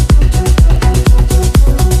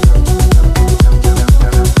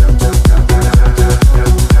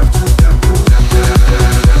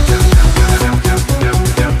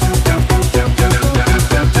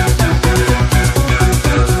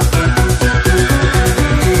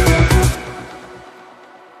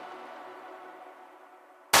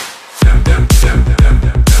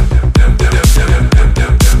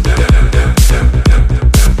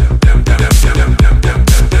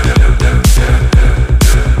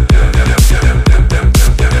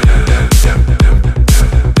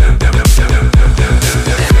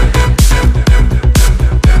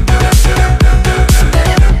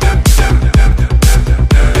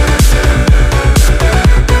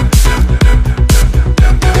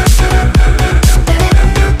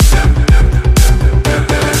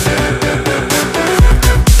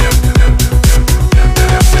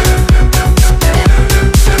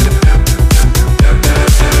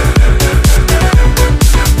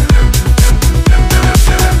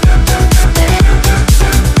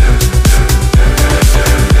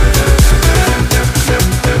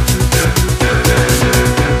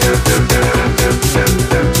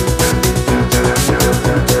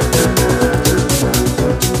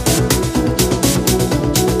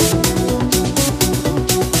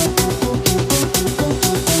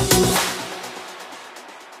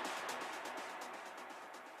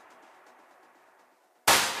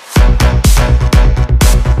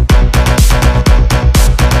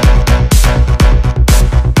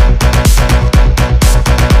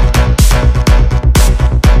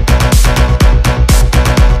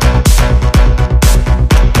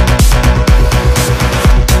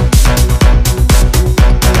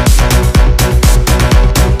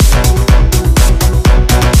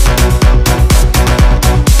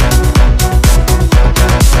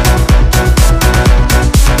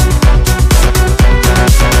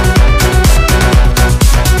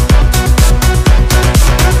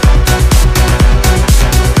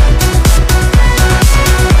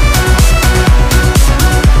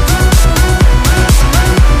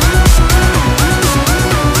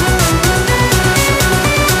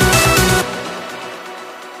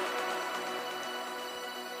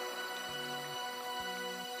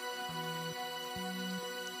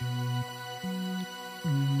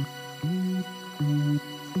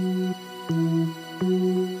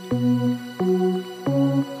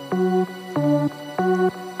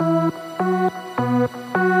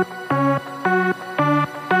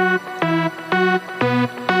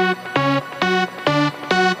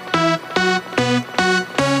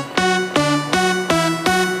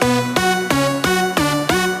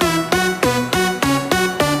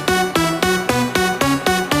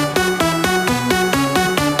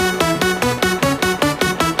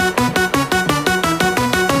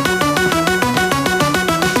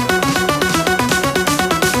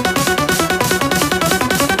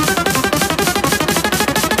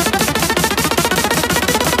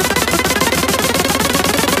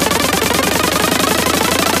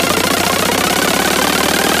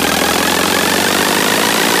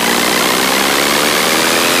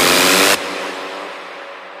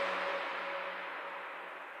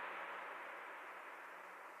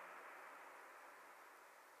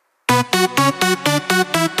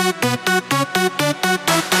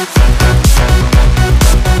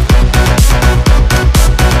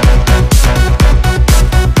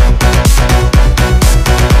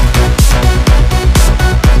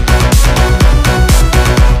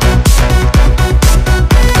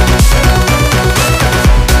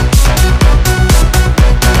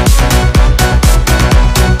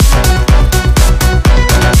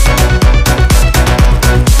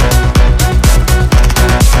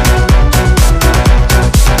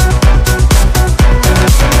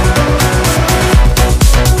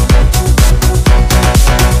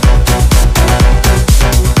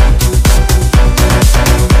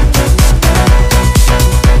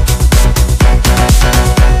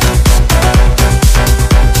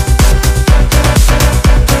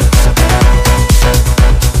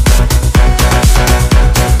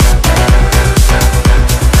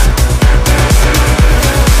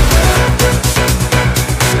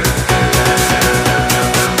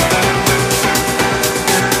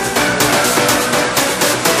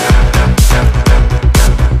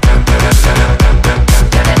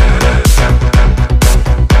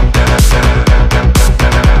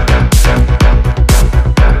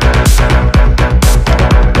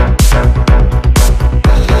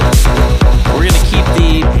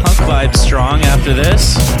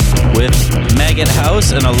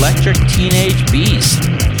 Electric Teenage Beast.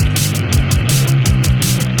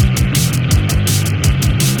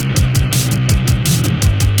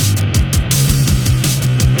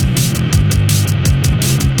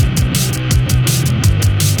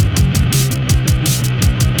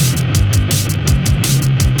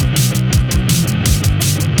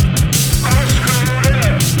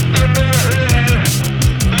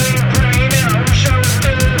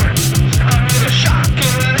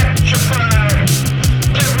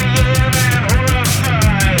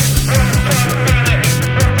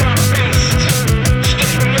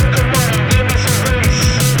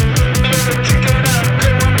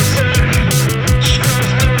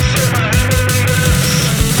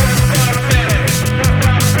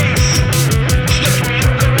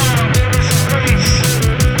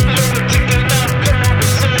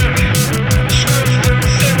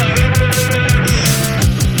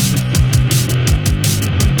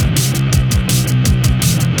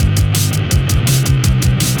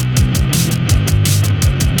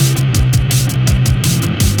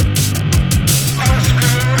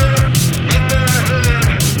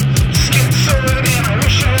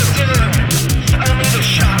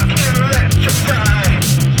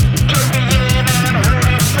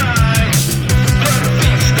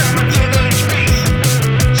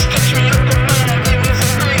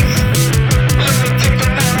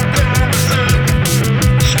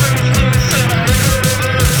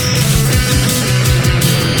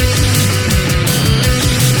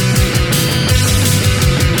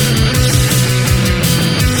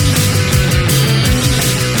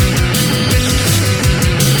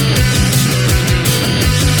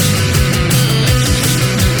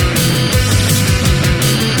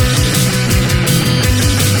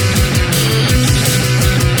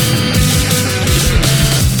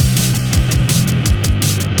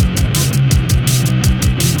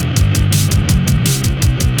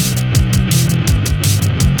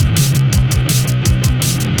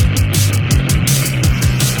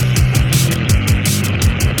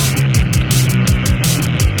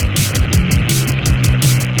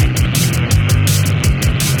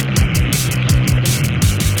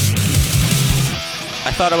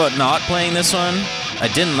 Thought about not playing this one. I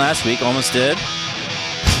didn't last week, almost did.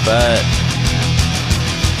 But,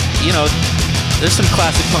 you know, there's some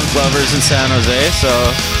classic punk lovers in San Jose, so,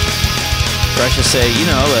 or I should say, you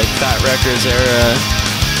know, like Fat Records era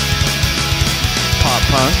pop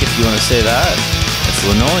punk, if you want to say that. It's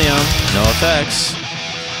Linoleum, no effects.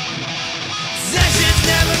 Sessions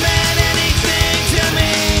never meant anything to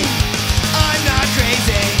me. I'm not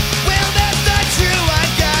crazy. Well, that's not true. I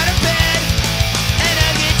got a bed and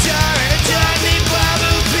a guitar and a tiny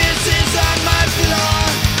bamboo pieces on my floor.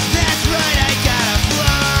 That's right, I got a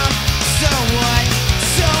flaw. So what?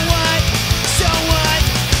 So what? So what?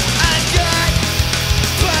 I got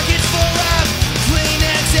pockets full of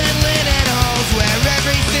Kleenex and linen holes where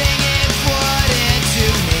everything important to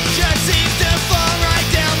me just seems to fall right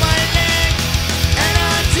down my neck and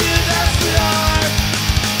onto the floor.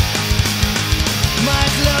 My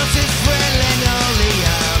closest friend,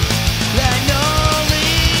 linoleum,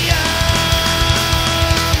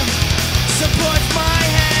 supports my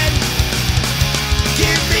head.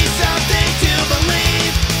 Give me something to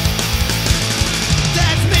believe.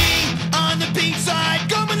 That's me on the beach side,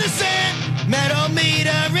 combing the sand. Metal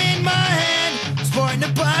meter in my hand, sporting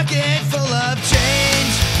a pocket full of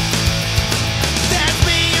change. That's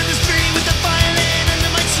me on the street with the violin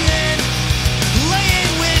under my chin,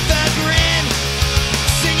 laying with a grin,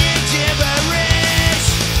 singing gibberish.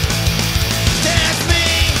 That's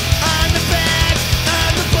me on the back of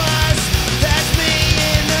the bus. That's me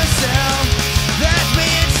in the cell. That's me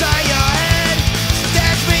inside your head.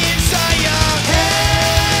 That's me inside your head.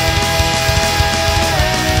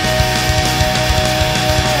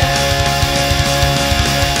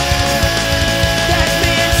 That's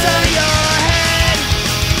me inside your head.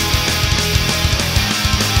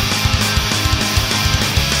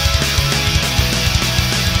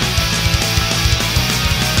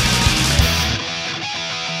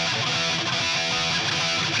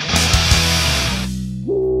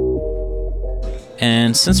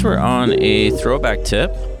 And since we're on a throwback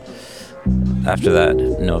tip, after that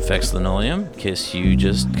No Effects Linoleum, in case you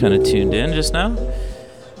just kind of tuned in just now,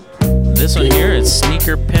 this one here is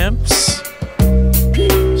Sneaker Pimps,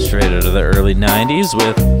 straight out of the early 90s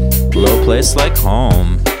with Low Place Like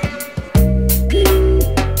Home.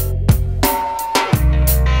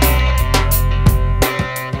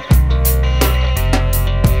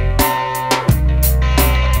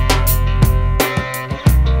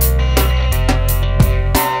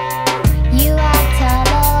 You act all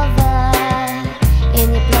over in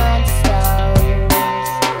your blonde stones.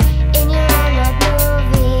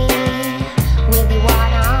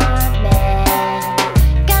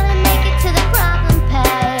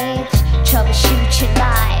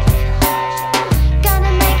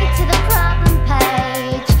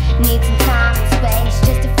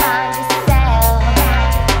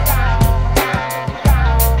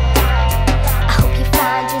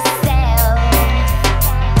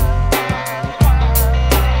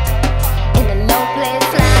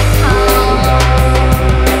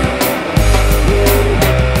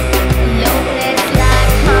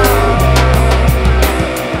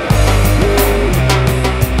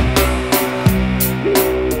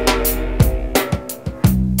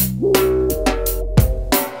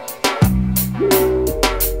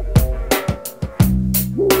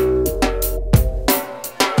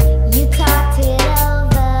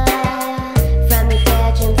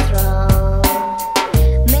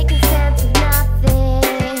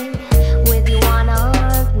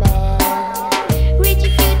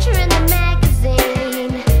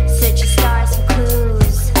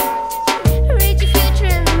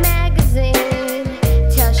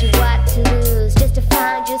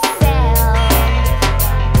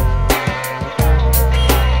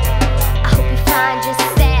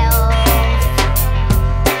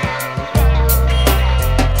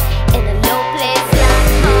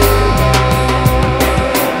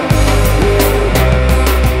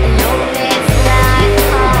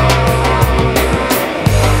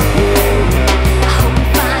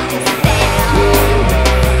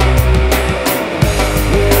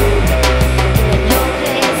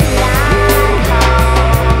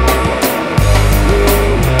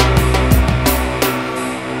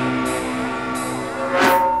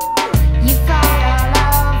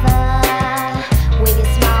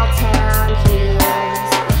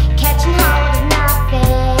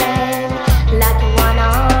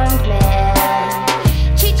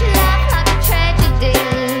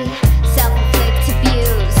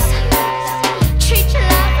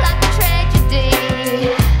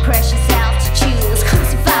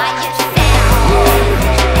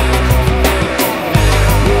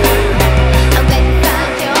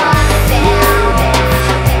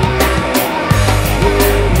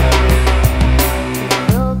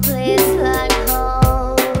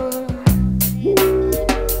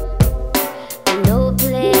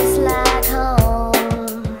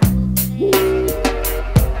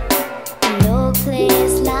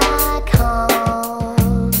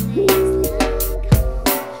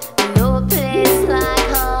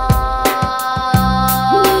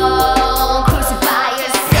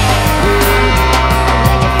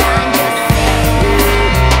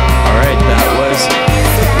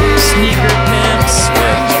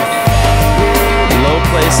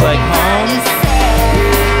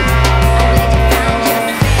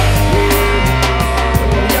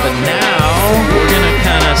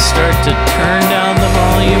 have to turn down the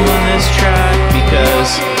volume on this track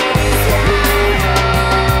because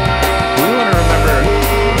we want to remember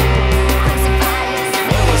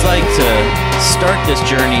what it was like to start this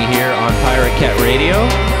journey here on Pirate Cat Radio,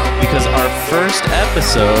 because our first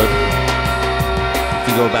episode, if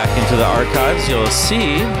you go back into the archives, you'll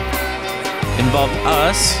see, involved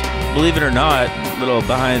us, believe it or not, little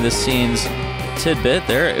behind the scenes tidbit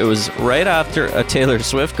there. It was right after a Taylor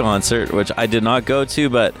Swift concert, which I did not go to,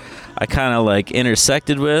 but I kind of like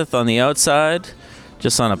intersected with on the outside,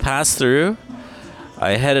 just on a pass through.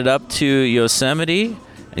 I headed up to Yosemite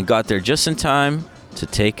and got there just in time to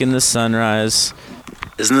take in the sunrise.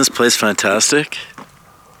 Isn't this place fantastic?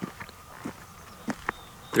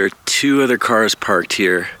 There are 2 other cars parked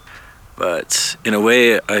here, but in a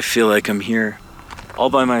way I feel like I'm here all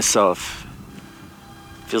by myself.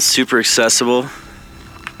 Feels super accessible.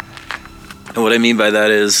 And what I mean by that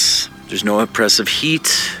is there's no oppressive heat.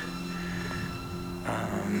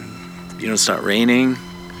 It's not raining.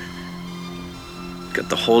 Got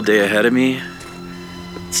the whole day ahead of me.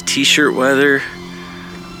 It's t-shirt weather,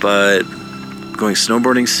 but going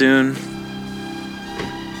snowboarding soon.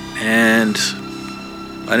 And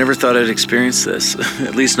I never thought I'd experience this,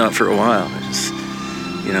 at least not for a while. I just,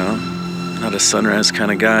 not a sunrise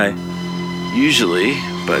kind of guy usually,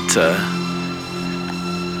 but to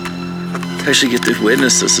actually get to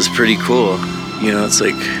witness this is pretty cool. It's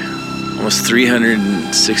like almost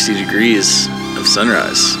 360 degrees of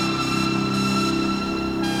sunrise.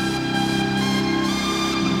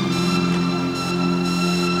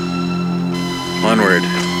 Onward.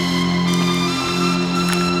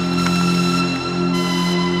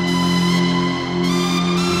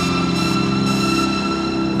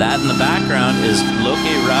 That in the background is Loke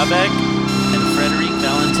Rabeck and Frederic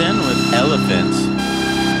Valentin with Elephant.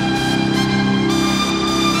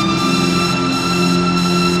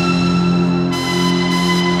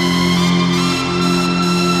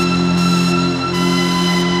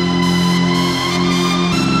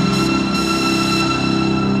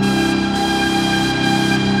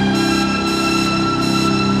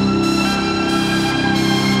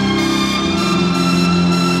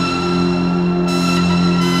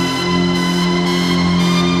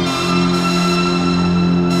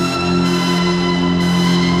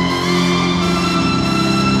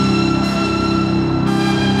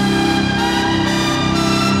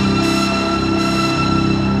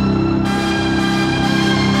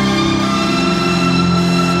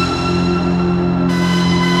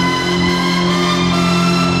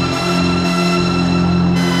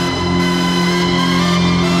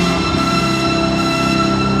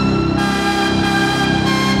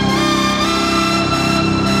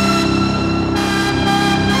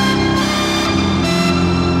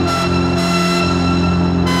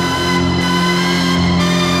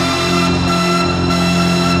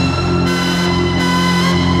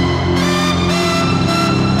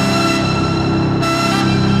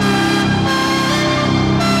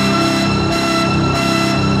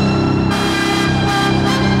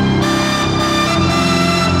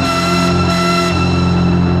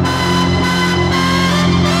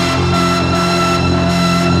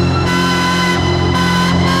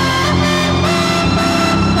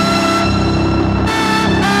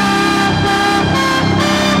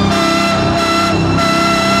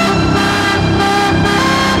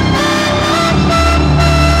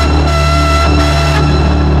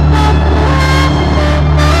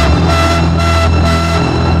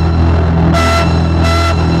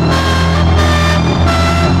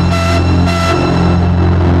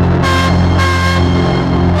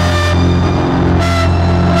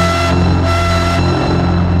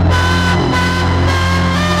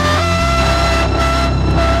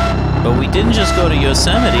 Didn't just go to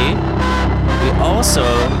Yosemite, we also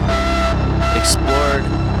explored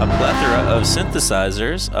a plethora of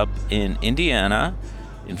synthesizers up in Indiana,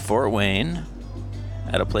 in Fort Wayne,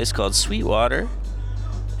 at a place called Sweetwater.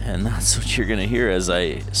 And that's what you're gonna hear as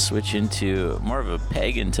I switch into more of a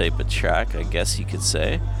pagan type of track, I guess you could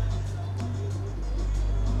say.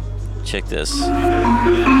 Check this.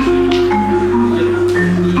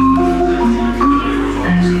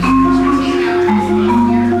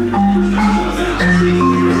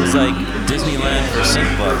 Like Disneyland for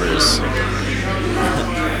synth lovers.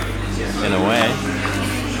 In a way.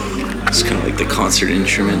 It's kind of like the concert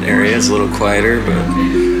instrument area. It's a little quieter,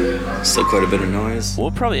 but still quite a bit of noise.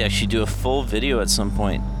 We'll probably actually do a full video at some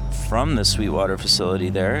point from the Sweetwater facility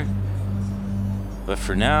there. But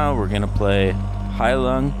for now, we're going to play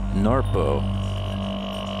Heilung Norpo.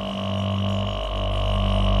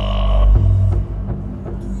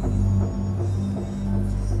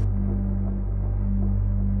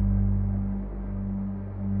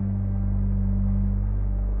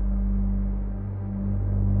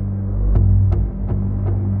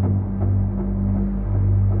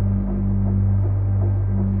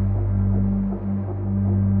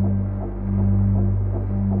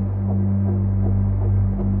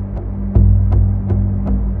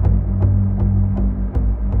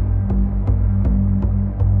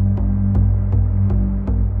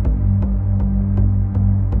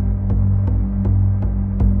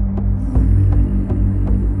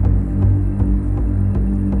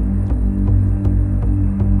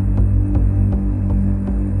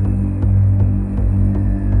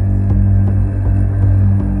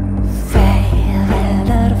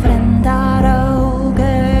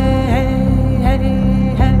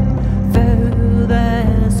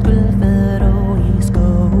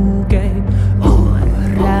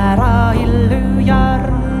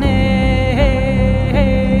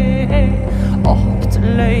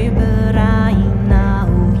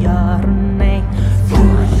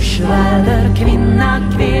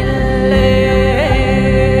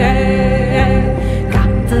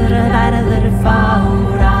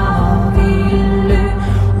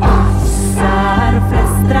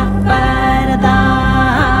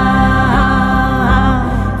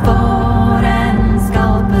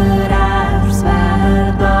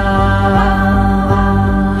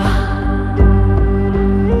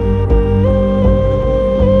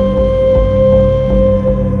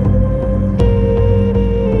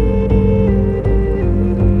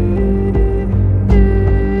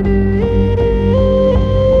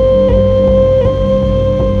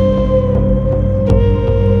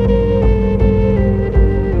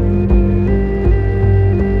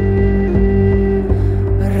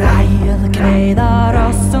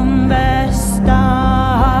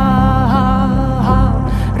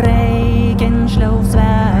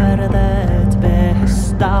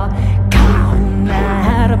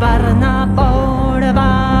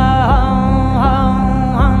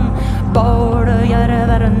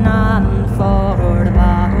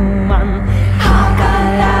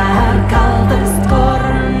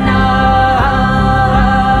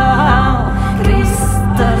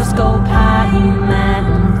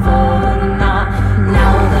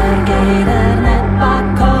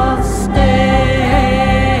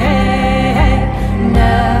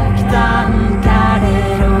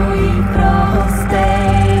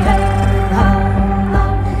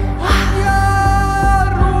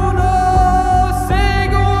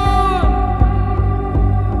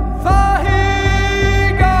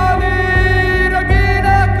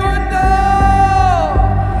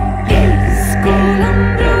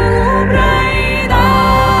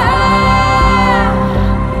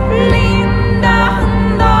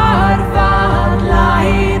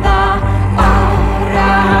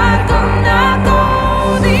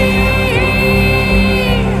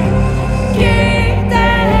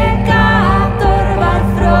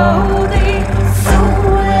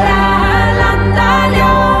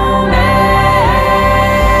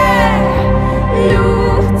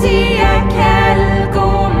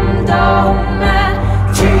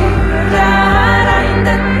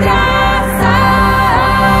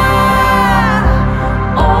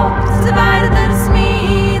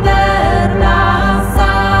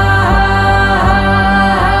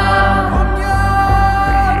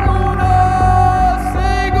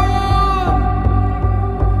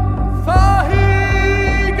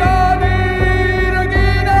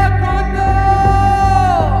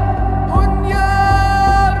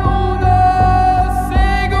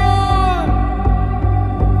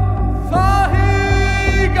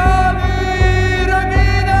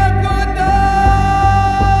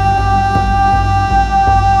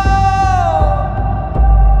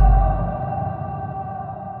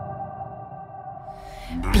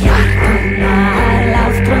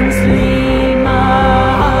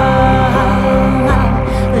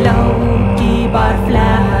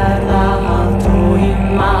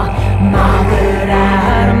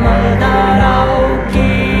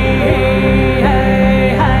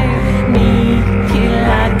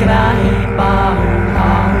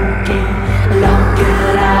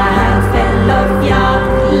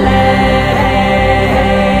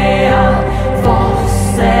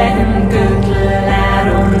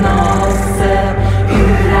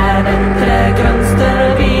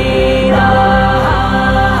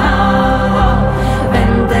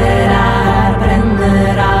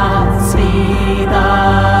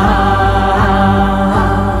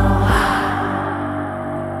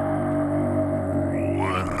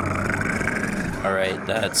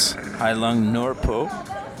 Heilung Norpo.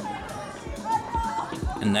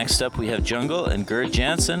 And next up we have Jungle and Gerd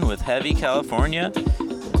Jansen with Heavy California.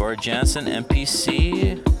 Gord Jansen,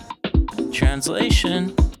 MPC.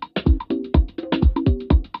 Translation.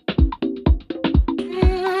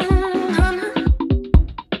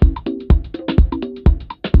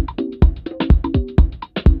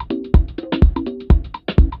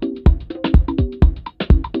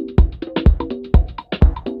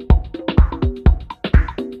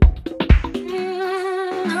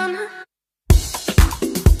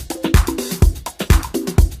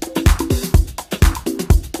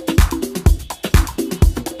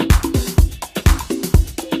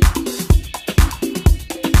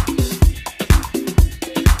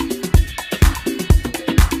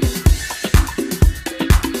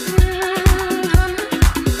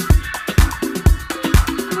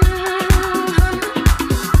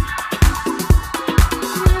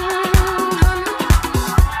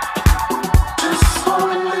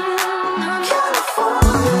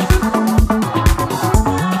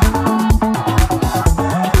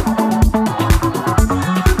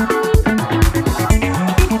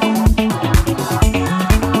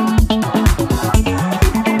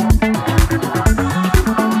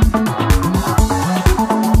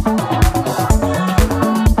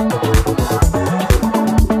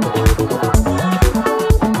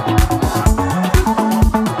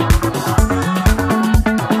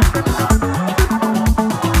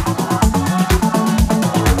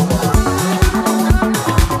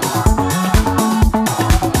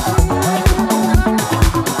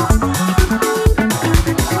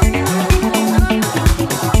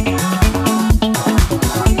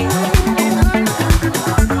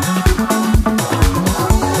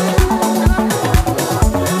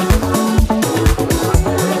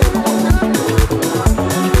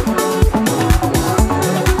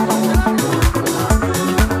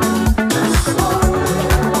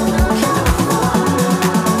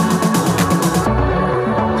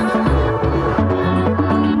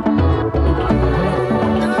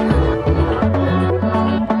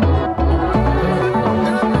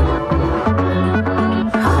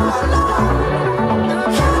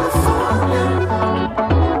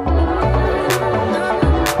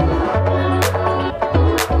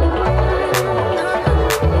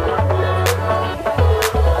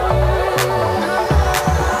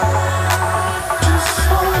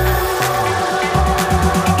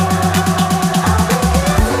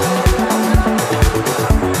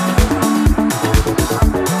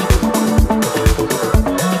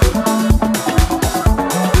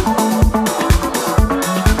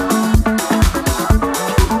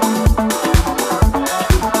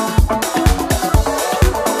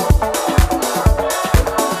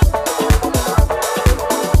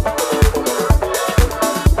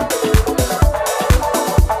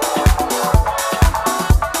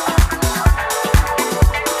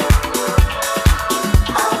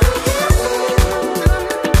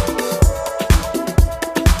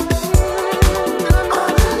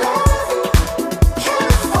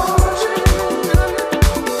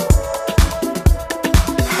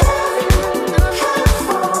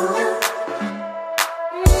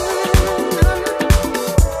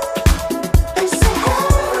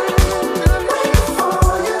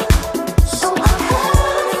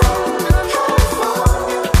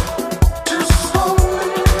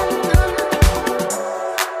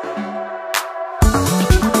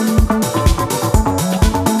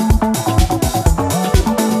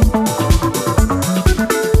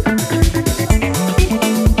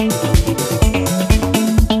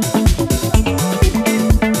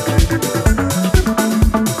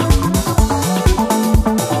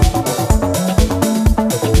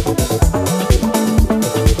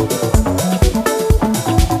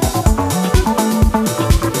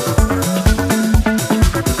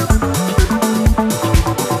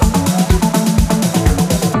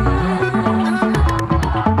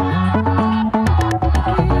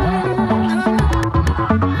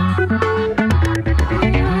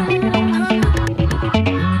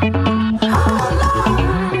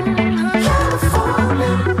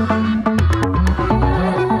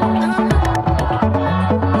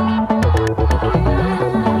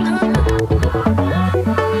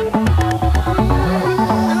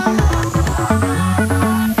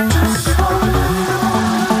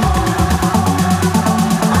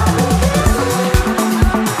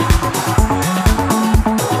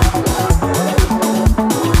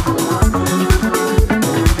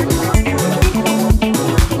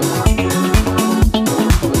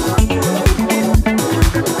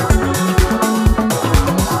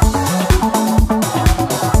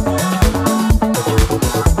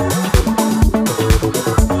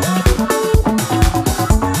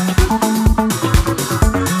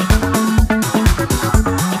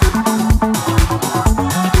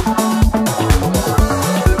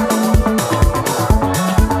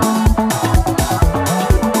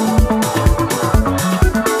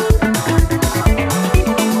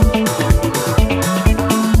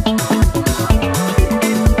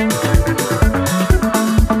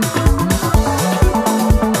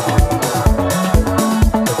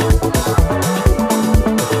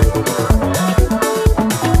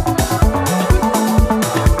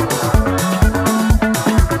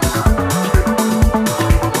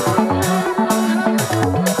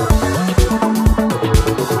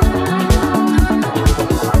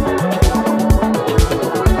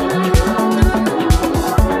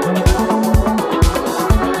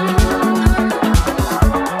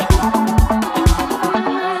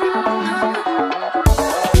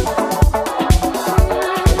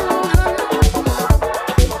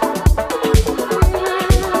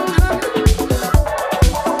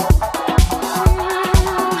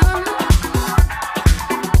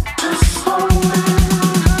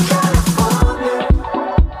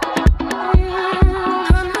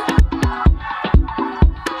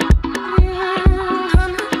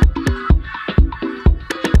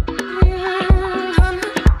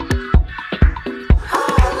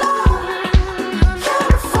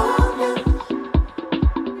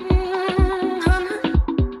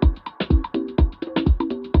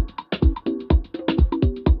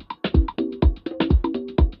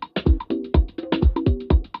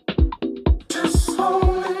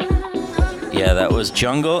 Yeah, that was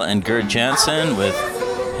Jungle and Gerd Jansen with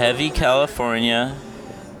Heavy California.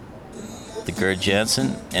 The Gerd Jansen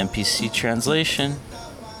MPC translation.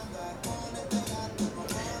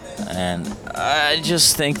 And I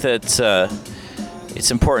just think that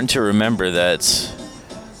it's important to remember that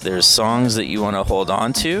there's songs that you want to hold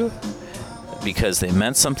on to because they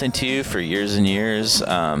meant something to you for years and years.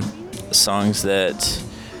 Songs that,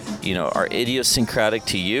 you know, are idiosyncratic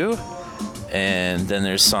to you. And then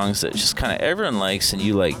there's songs that just kind of everyone likes and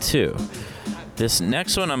you like too. This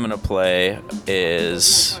next one I'm going to play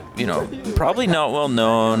is, you know, probably not well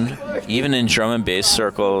known, even in drum and bass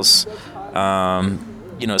circles.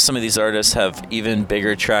 You know, some of these artists have even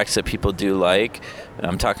bigger tracks that people do like.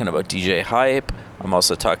 I'm talking about DJ Hype. I'm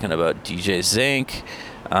also talking about DJ Zinc.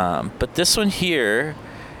 But this one here,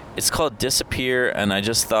 it's called Disappear, and I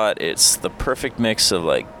just thought it's the perfect mix of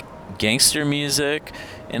like gangster music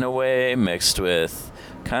in a way, mixed with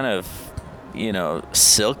kind of, you know,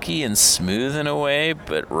 silky and smooth in a way,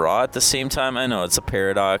 but raw at the same time. I know it's a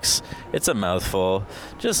paradox. It's a mouthful.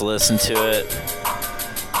 Just listen to it.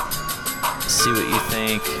 See what you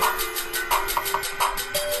think.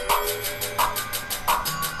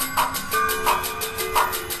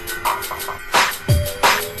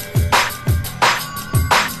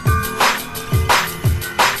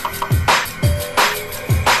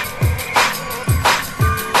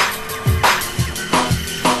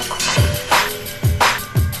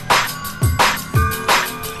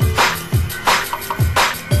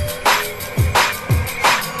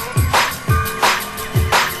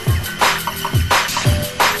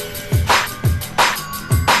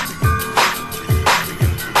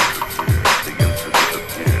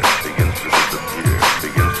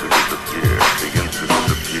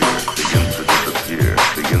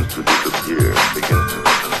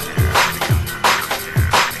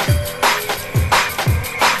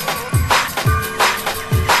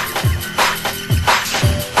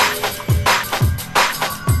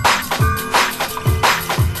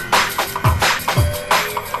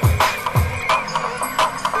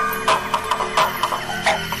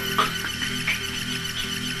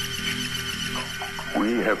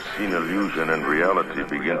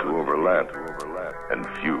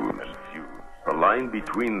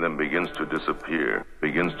 Between them begins to disappear,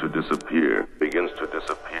 begins to disappear, begins to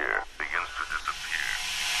disappear, begins to disappear.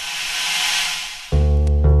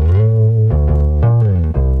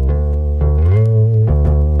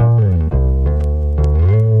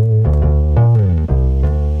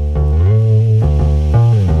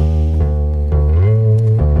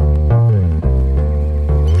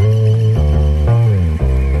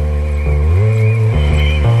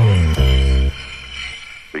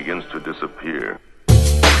 Begins to disappear.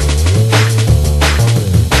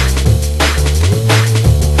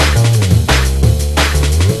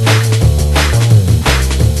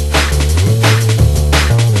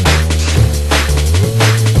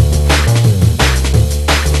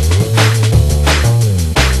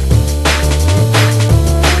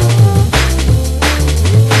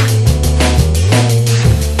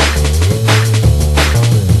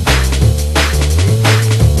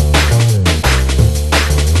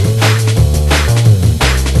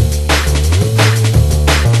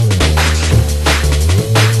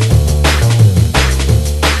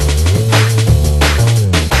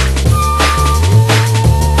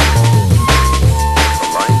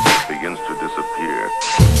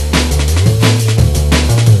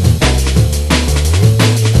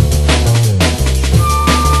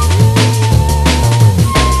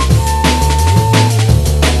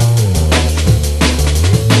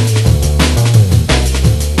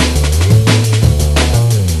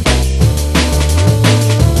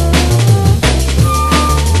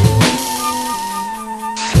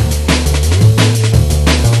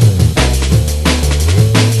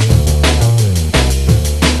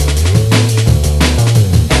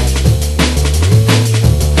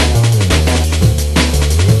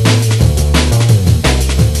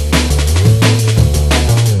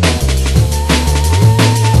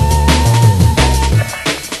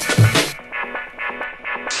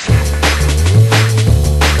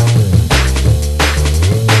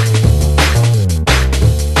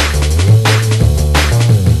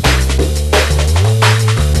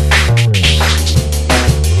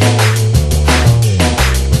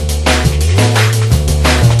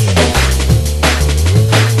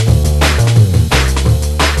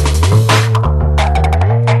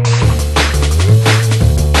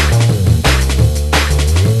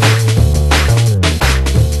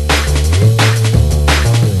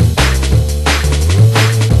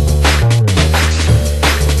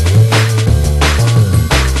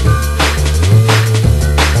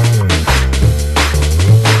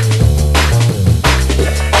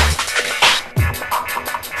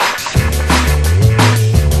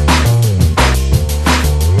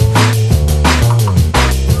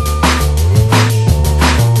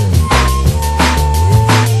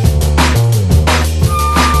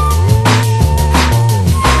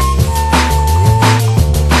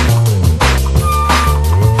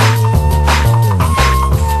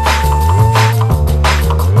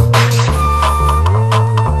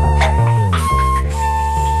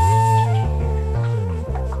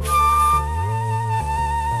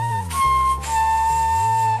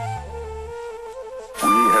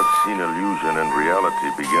 unseen illusion and reality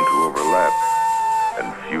begin to overlap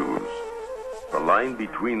and fuse. The line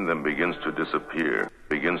between them begins to disappear,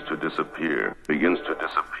 begins to disappear, begins to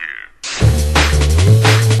disappear.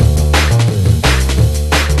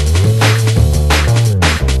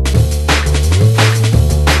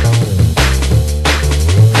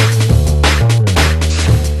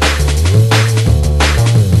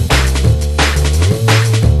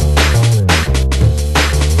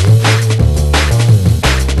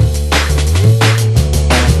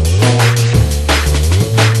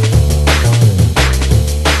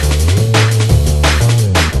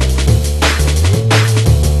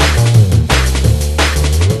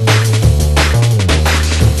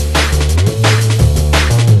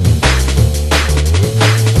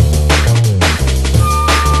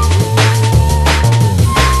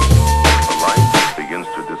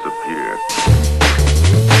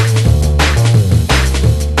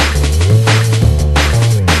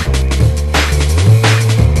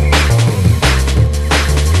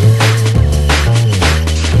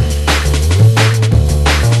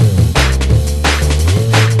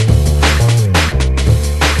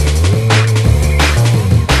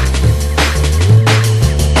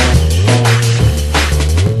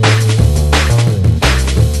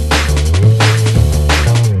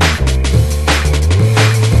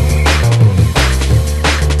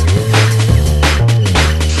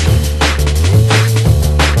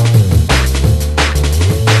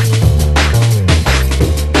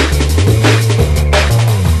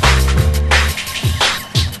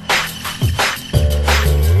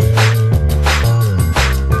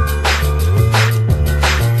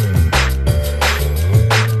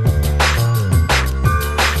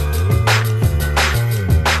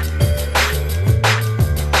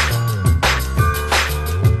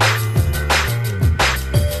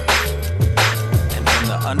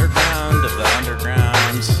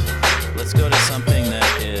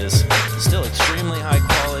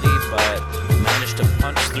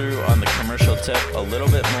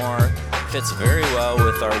 Fits very well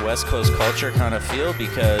with our West Coast culture kind of feel,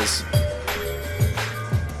 because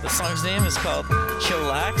the song's name is called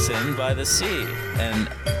Chillaxin' by the Sea. And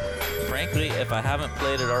frankly, if I haven't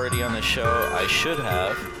played it already on the show, I should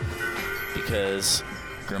have, because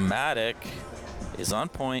Grammatic is on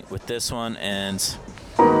point with this one, and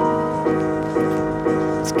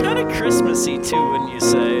it's kind of Christmassy too, wouldn't you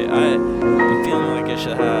say? I'm feeling like I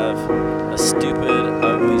should have a stupid,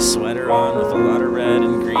 ugly sweater on with a lot of red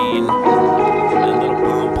and green and little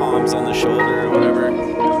pom-poms on the shoulder or whatever.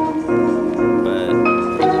 But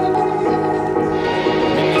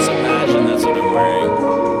maybe just imagine that's what I'm wearing.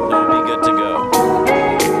 That would be good to go.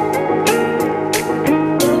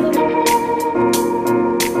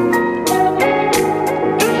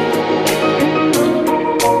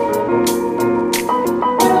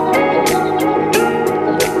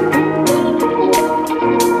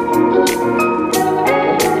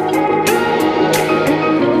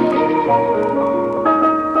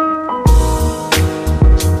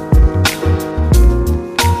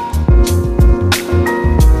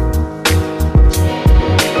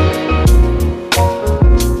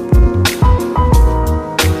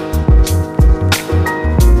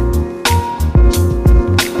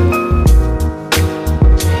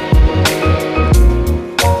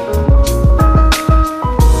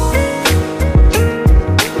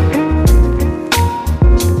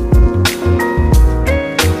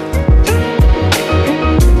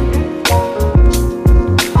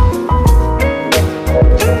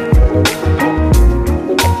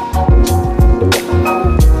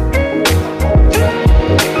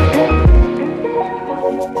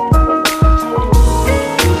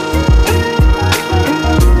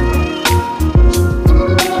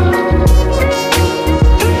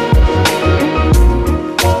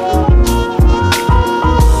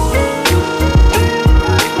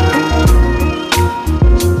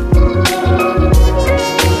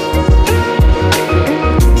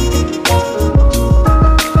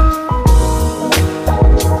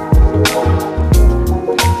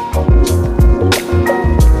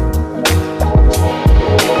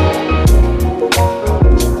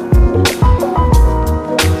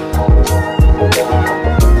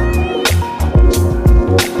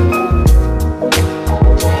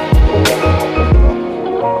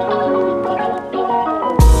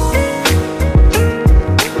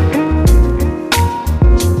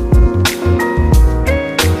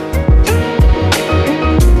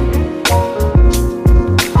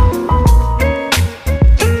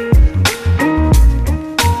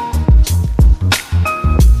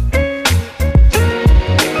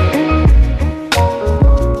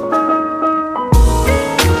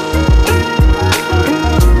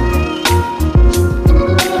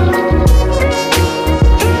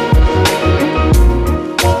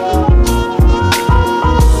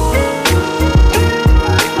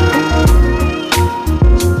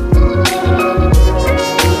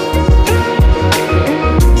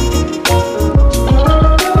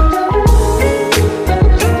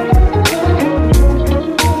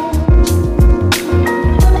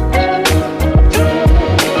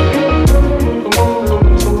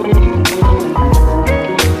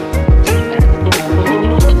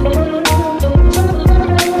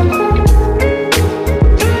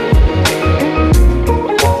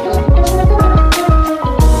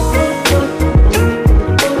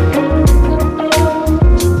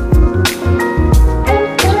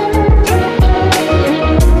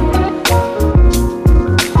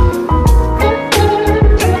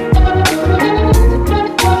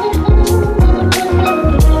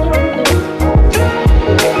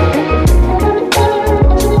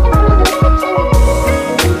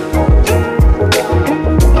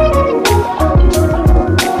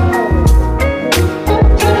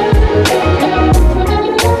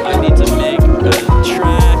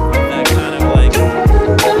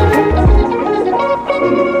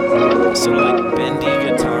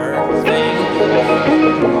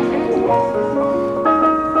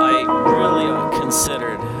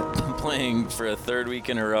 third week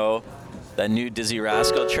in a row. That new Dizzy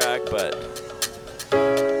Rascal track, but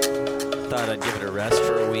thought I'd give it a rest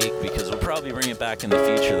for a week because we'll probably bring it back in the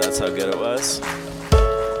future. That's how good it was.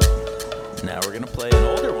 Now we're gonna play an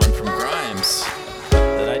older one from Grimes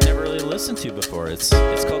that I'd never really listened to before. It's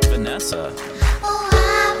called Vanessa.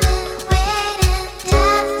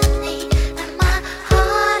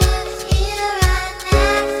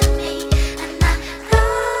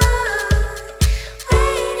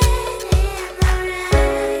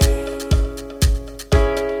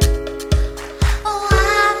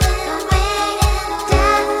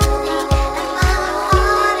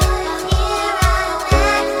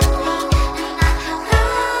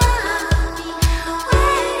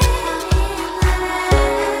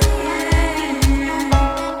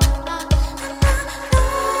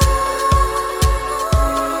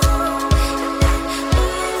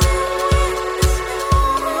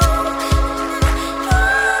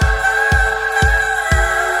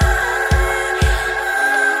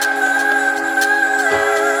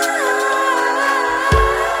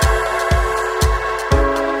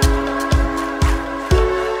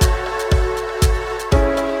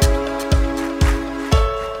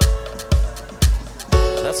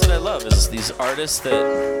 Artists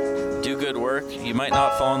that do good work, you might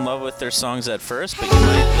not fall in love with their songs at first, but you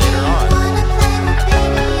might later on.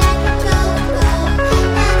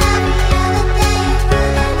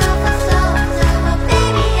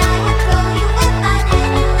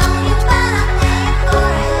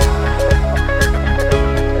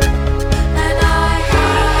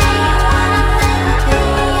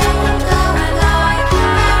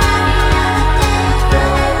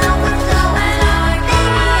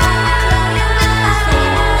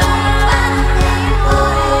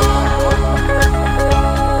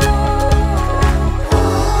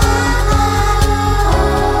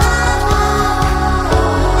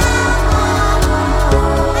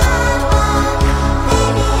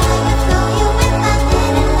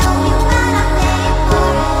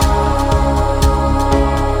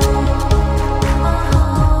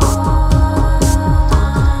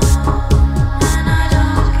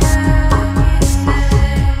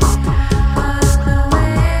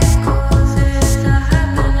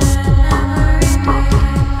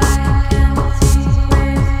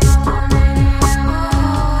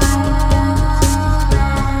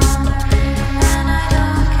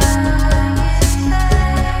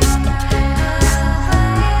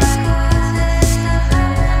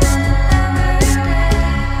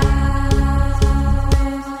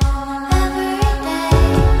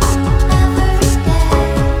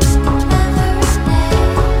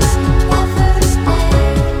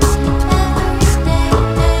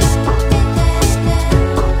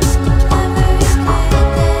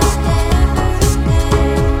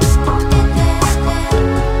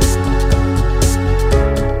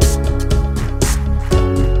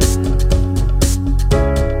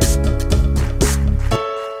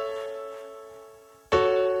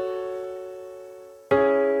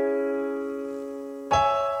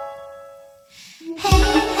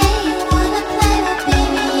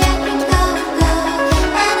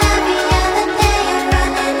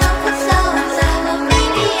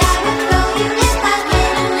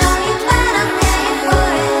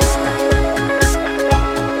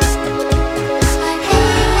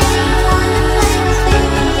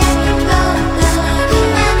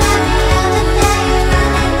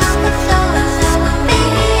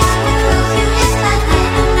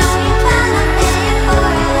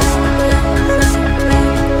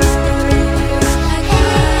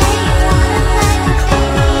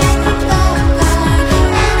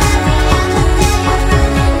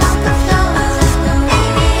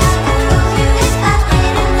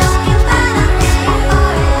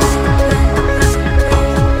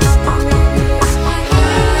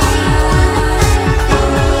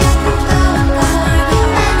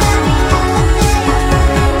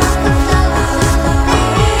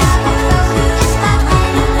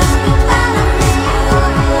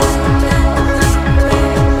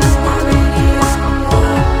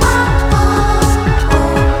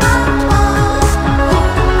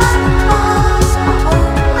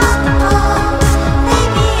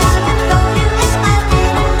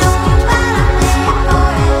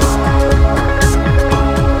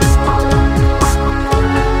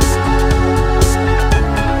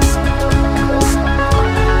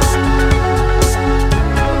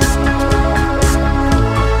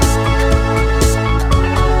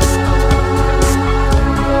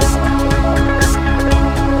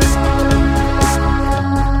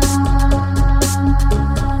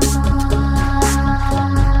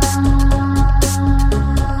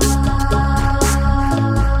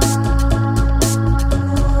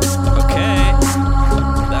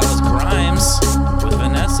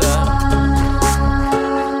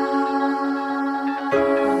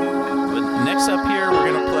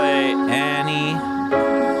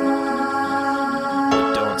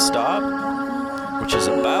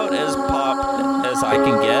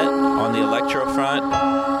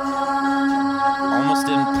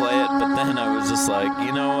 just like,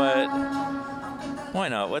 you know what? Why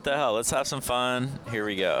not? What the hell? Let's have some fun. Here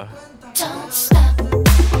we go. Don't stop.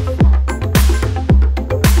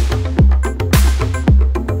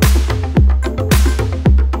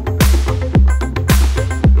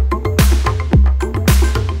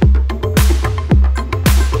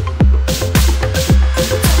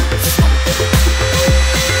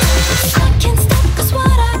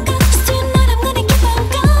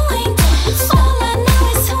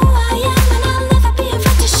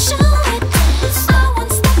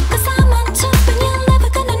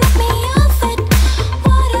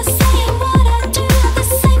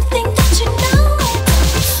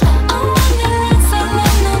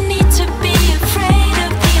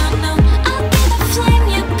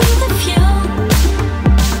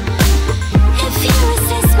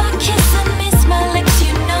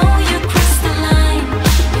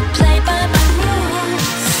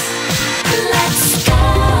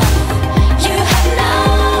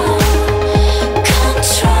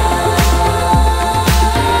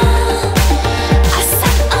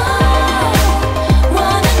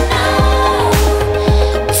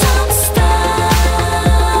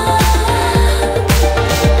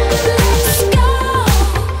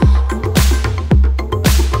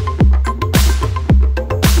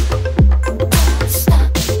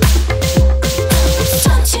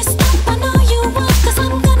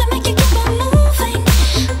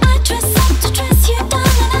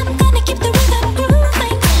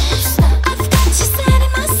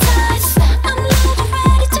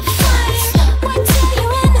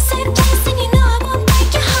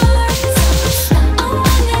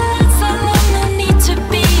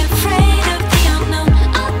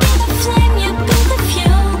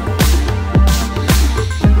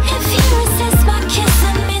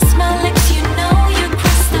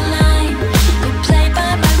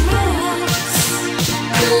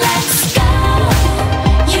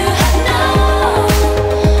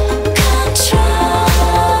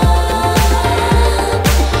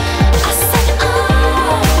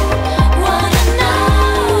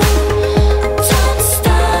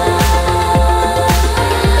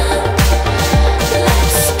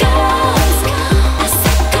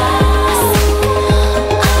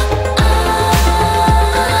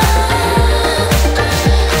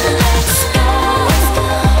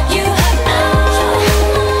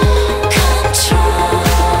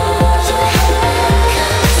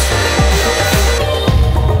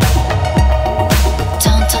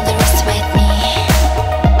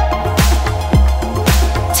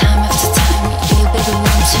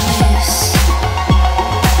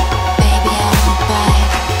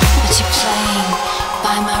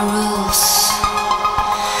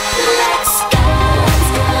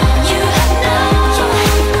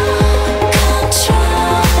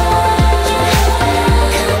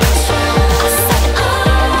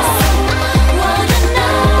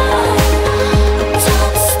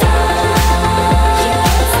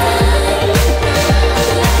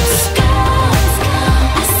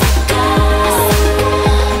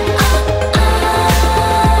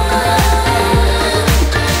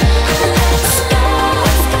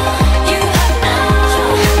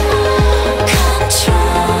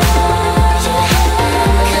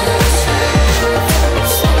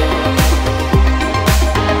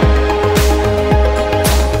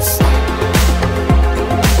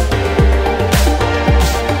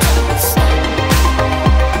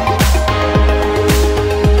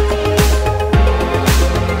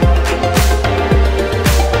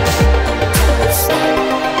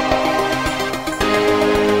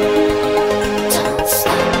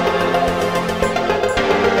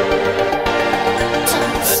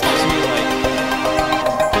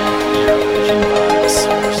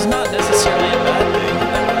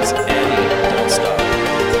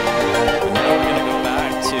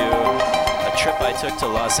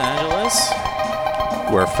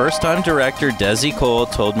 where first-time director Desi Cole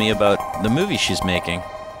told me about the movie she's making.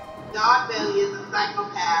 Dog Belly is a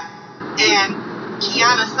psychopath, and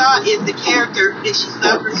Kiana Saw is the character, and she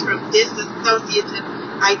suffers from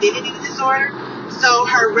dissociative identity disorder. So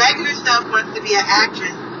her regular self wants to be an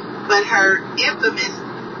actress, but her infamous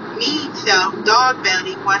mean self, Dog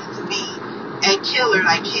Belly, wants to be a killer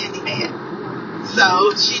like Candyman.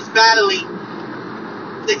 So she's battling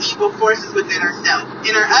the evil forces within herself.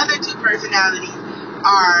 And her other two personalities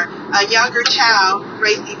are a younger child,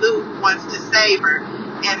 Gracie Lou, wants to save her,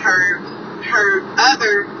 and her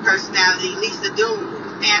other personality, Lisa Doom,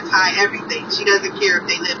 who's anti-everything. She doesn't care if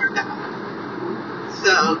they live or die.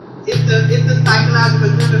 So it's a psychological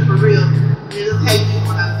thriller for real. It'll take you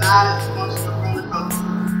on a lot of emotional roller coasters.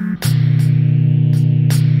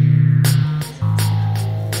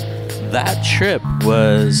 that trip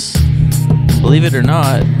was, believe it or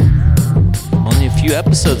not, only a few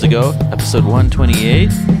episodes ago, episode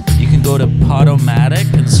 128. You can go to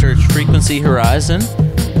Podomatic and search Frequency Horizon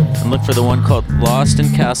and look for the one called Lost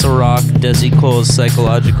in Castle Rock, Desi Cole's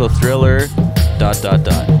psychological thriller, ... I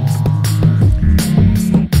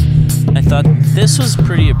thought this was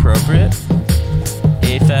pretty appropriate.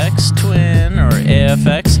 Aphex Twin, or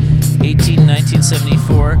AFX,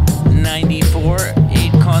 1974,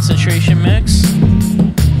 8 concentration mix.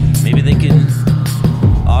 Maybe they can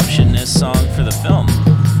option this song for the film.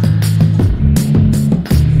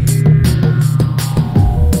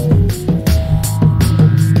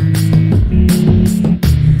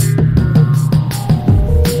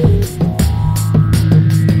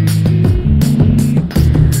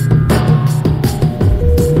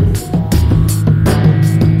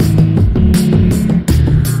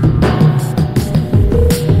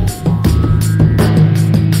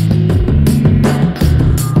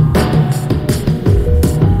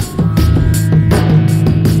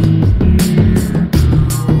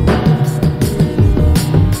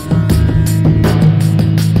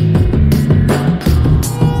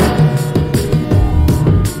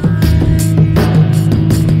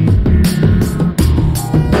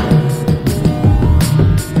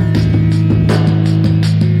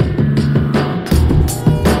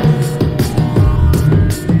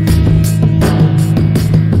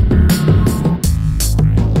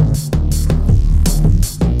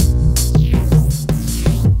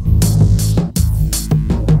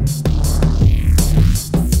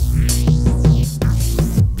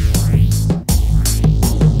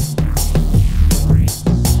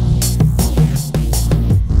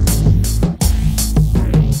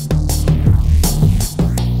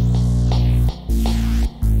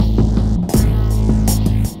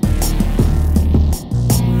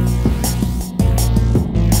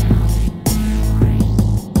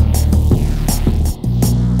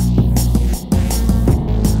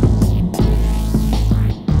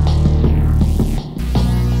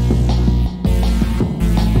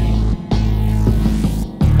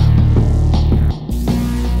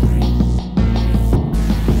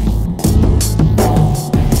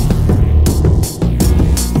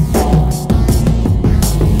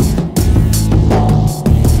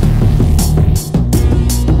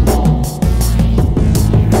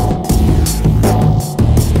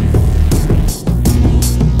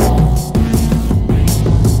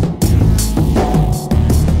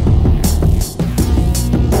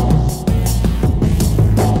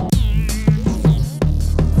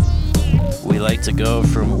 To go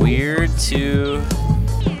from weird to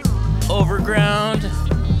overground.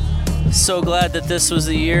 So glad that this was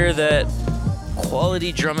the year that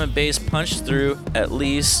quality drum and bass punched through, at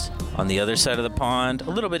least on the other side of the pond. A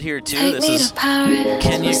little bit here too. This is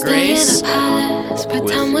Kenya Grace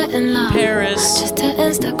with Paris. Just to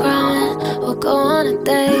Instagram, we'll go on a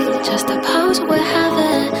date. Just to pose we're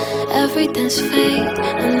having. Everything's fake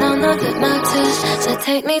and none of it matters. So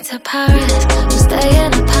take me to Paris. We'll stay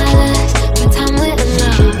in a palace. Pretend we're in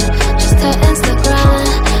love. Just to Instagram,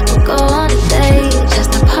 we'll go on a date.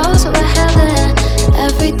 Just to pose we're having.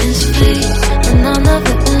 Everything's fake and none of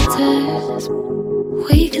it matters.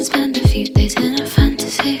 We can spend a few days in a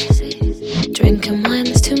fantasy. Drinking wine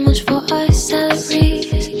is too much for our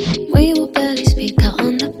salaries. We will barely speak out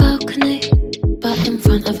on the balcony, but in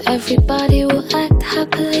front of everybody we'll act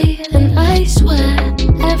happily. And I swear,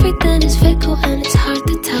 everything is fickle and it's hard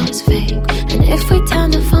to tell it's fake. And if we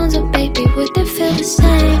turn the phones up, baby, would it feel the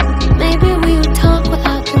same? Maybe we would talk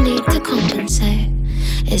without the need to compensate.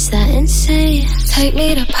 Is that insane? Take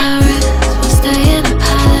me to Paris, we'll stay in a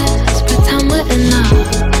palace. Pretend we're in love,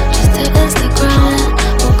 just to Instagram.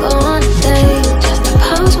 We'll go on a date, just to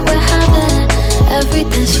pose we're having.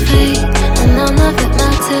 Everything's fake and none of it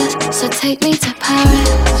matters. So take me to Paris,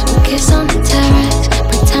 we'll kiss on the terrace.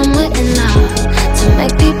 Pretend we're in love, to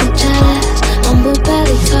make people jealous. And we'll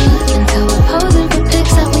barely touch until we're posing for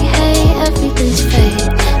pics that we hate. Everything's fake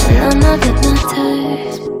and none of it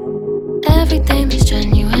matters. Everything is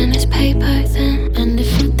genuine is paper thin. And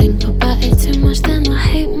if you think about it too much, then I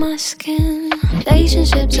hate my skin.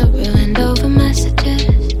 Relationships are ruined over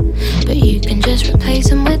messages, but you can just replace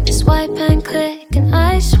them with the swipe and click. And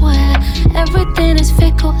I swear, everything is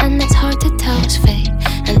fickle and it's hard to tell it's fake.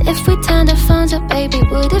 And if we turned our phones up, baby,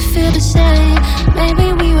 would it feel the same?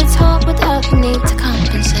 Maybe we would talk without the need to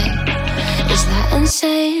compensate. Is that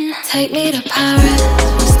insane? Take me to Paris,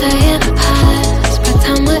 we'll stay in a palace.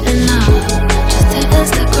 Pretend we're in love, just to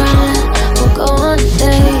Instagram. We'll go on a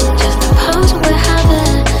date, just to pose we're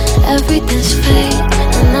having. Everything's fake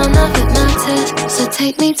and none of it matters. So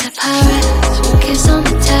take me to Paris, we'll kiss on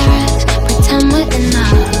the terrace. pretend we're in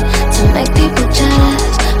love, to make people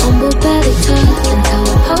jealous. Humble belly touch until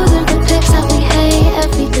we're posing for pics that we hate.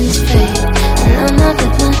 Everything's fake and none of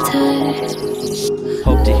it matters.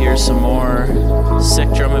 Hope to hear some more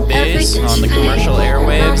sick drum and bass on the commercial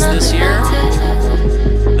airwaves this year.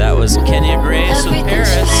 That was Kenya Grace with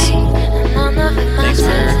Paris. Thanks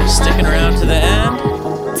for sticking around to the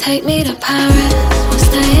end. Take me to Paris, we'll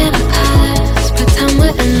stay in a palace, pretend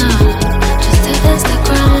we're in love.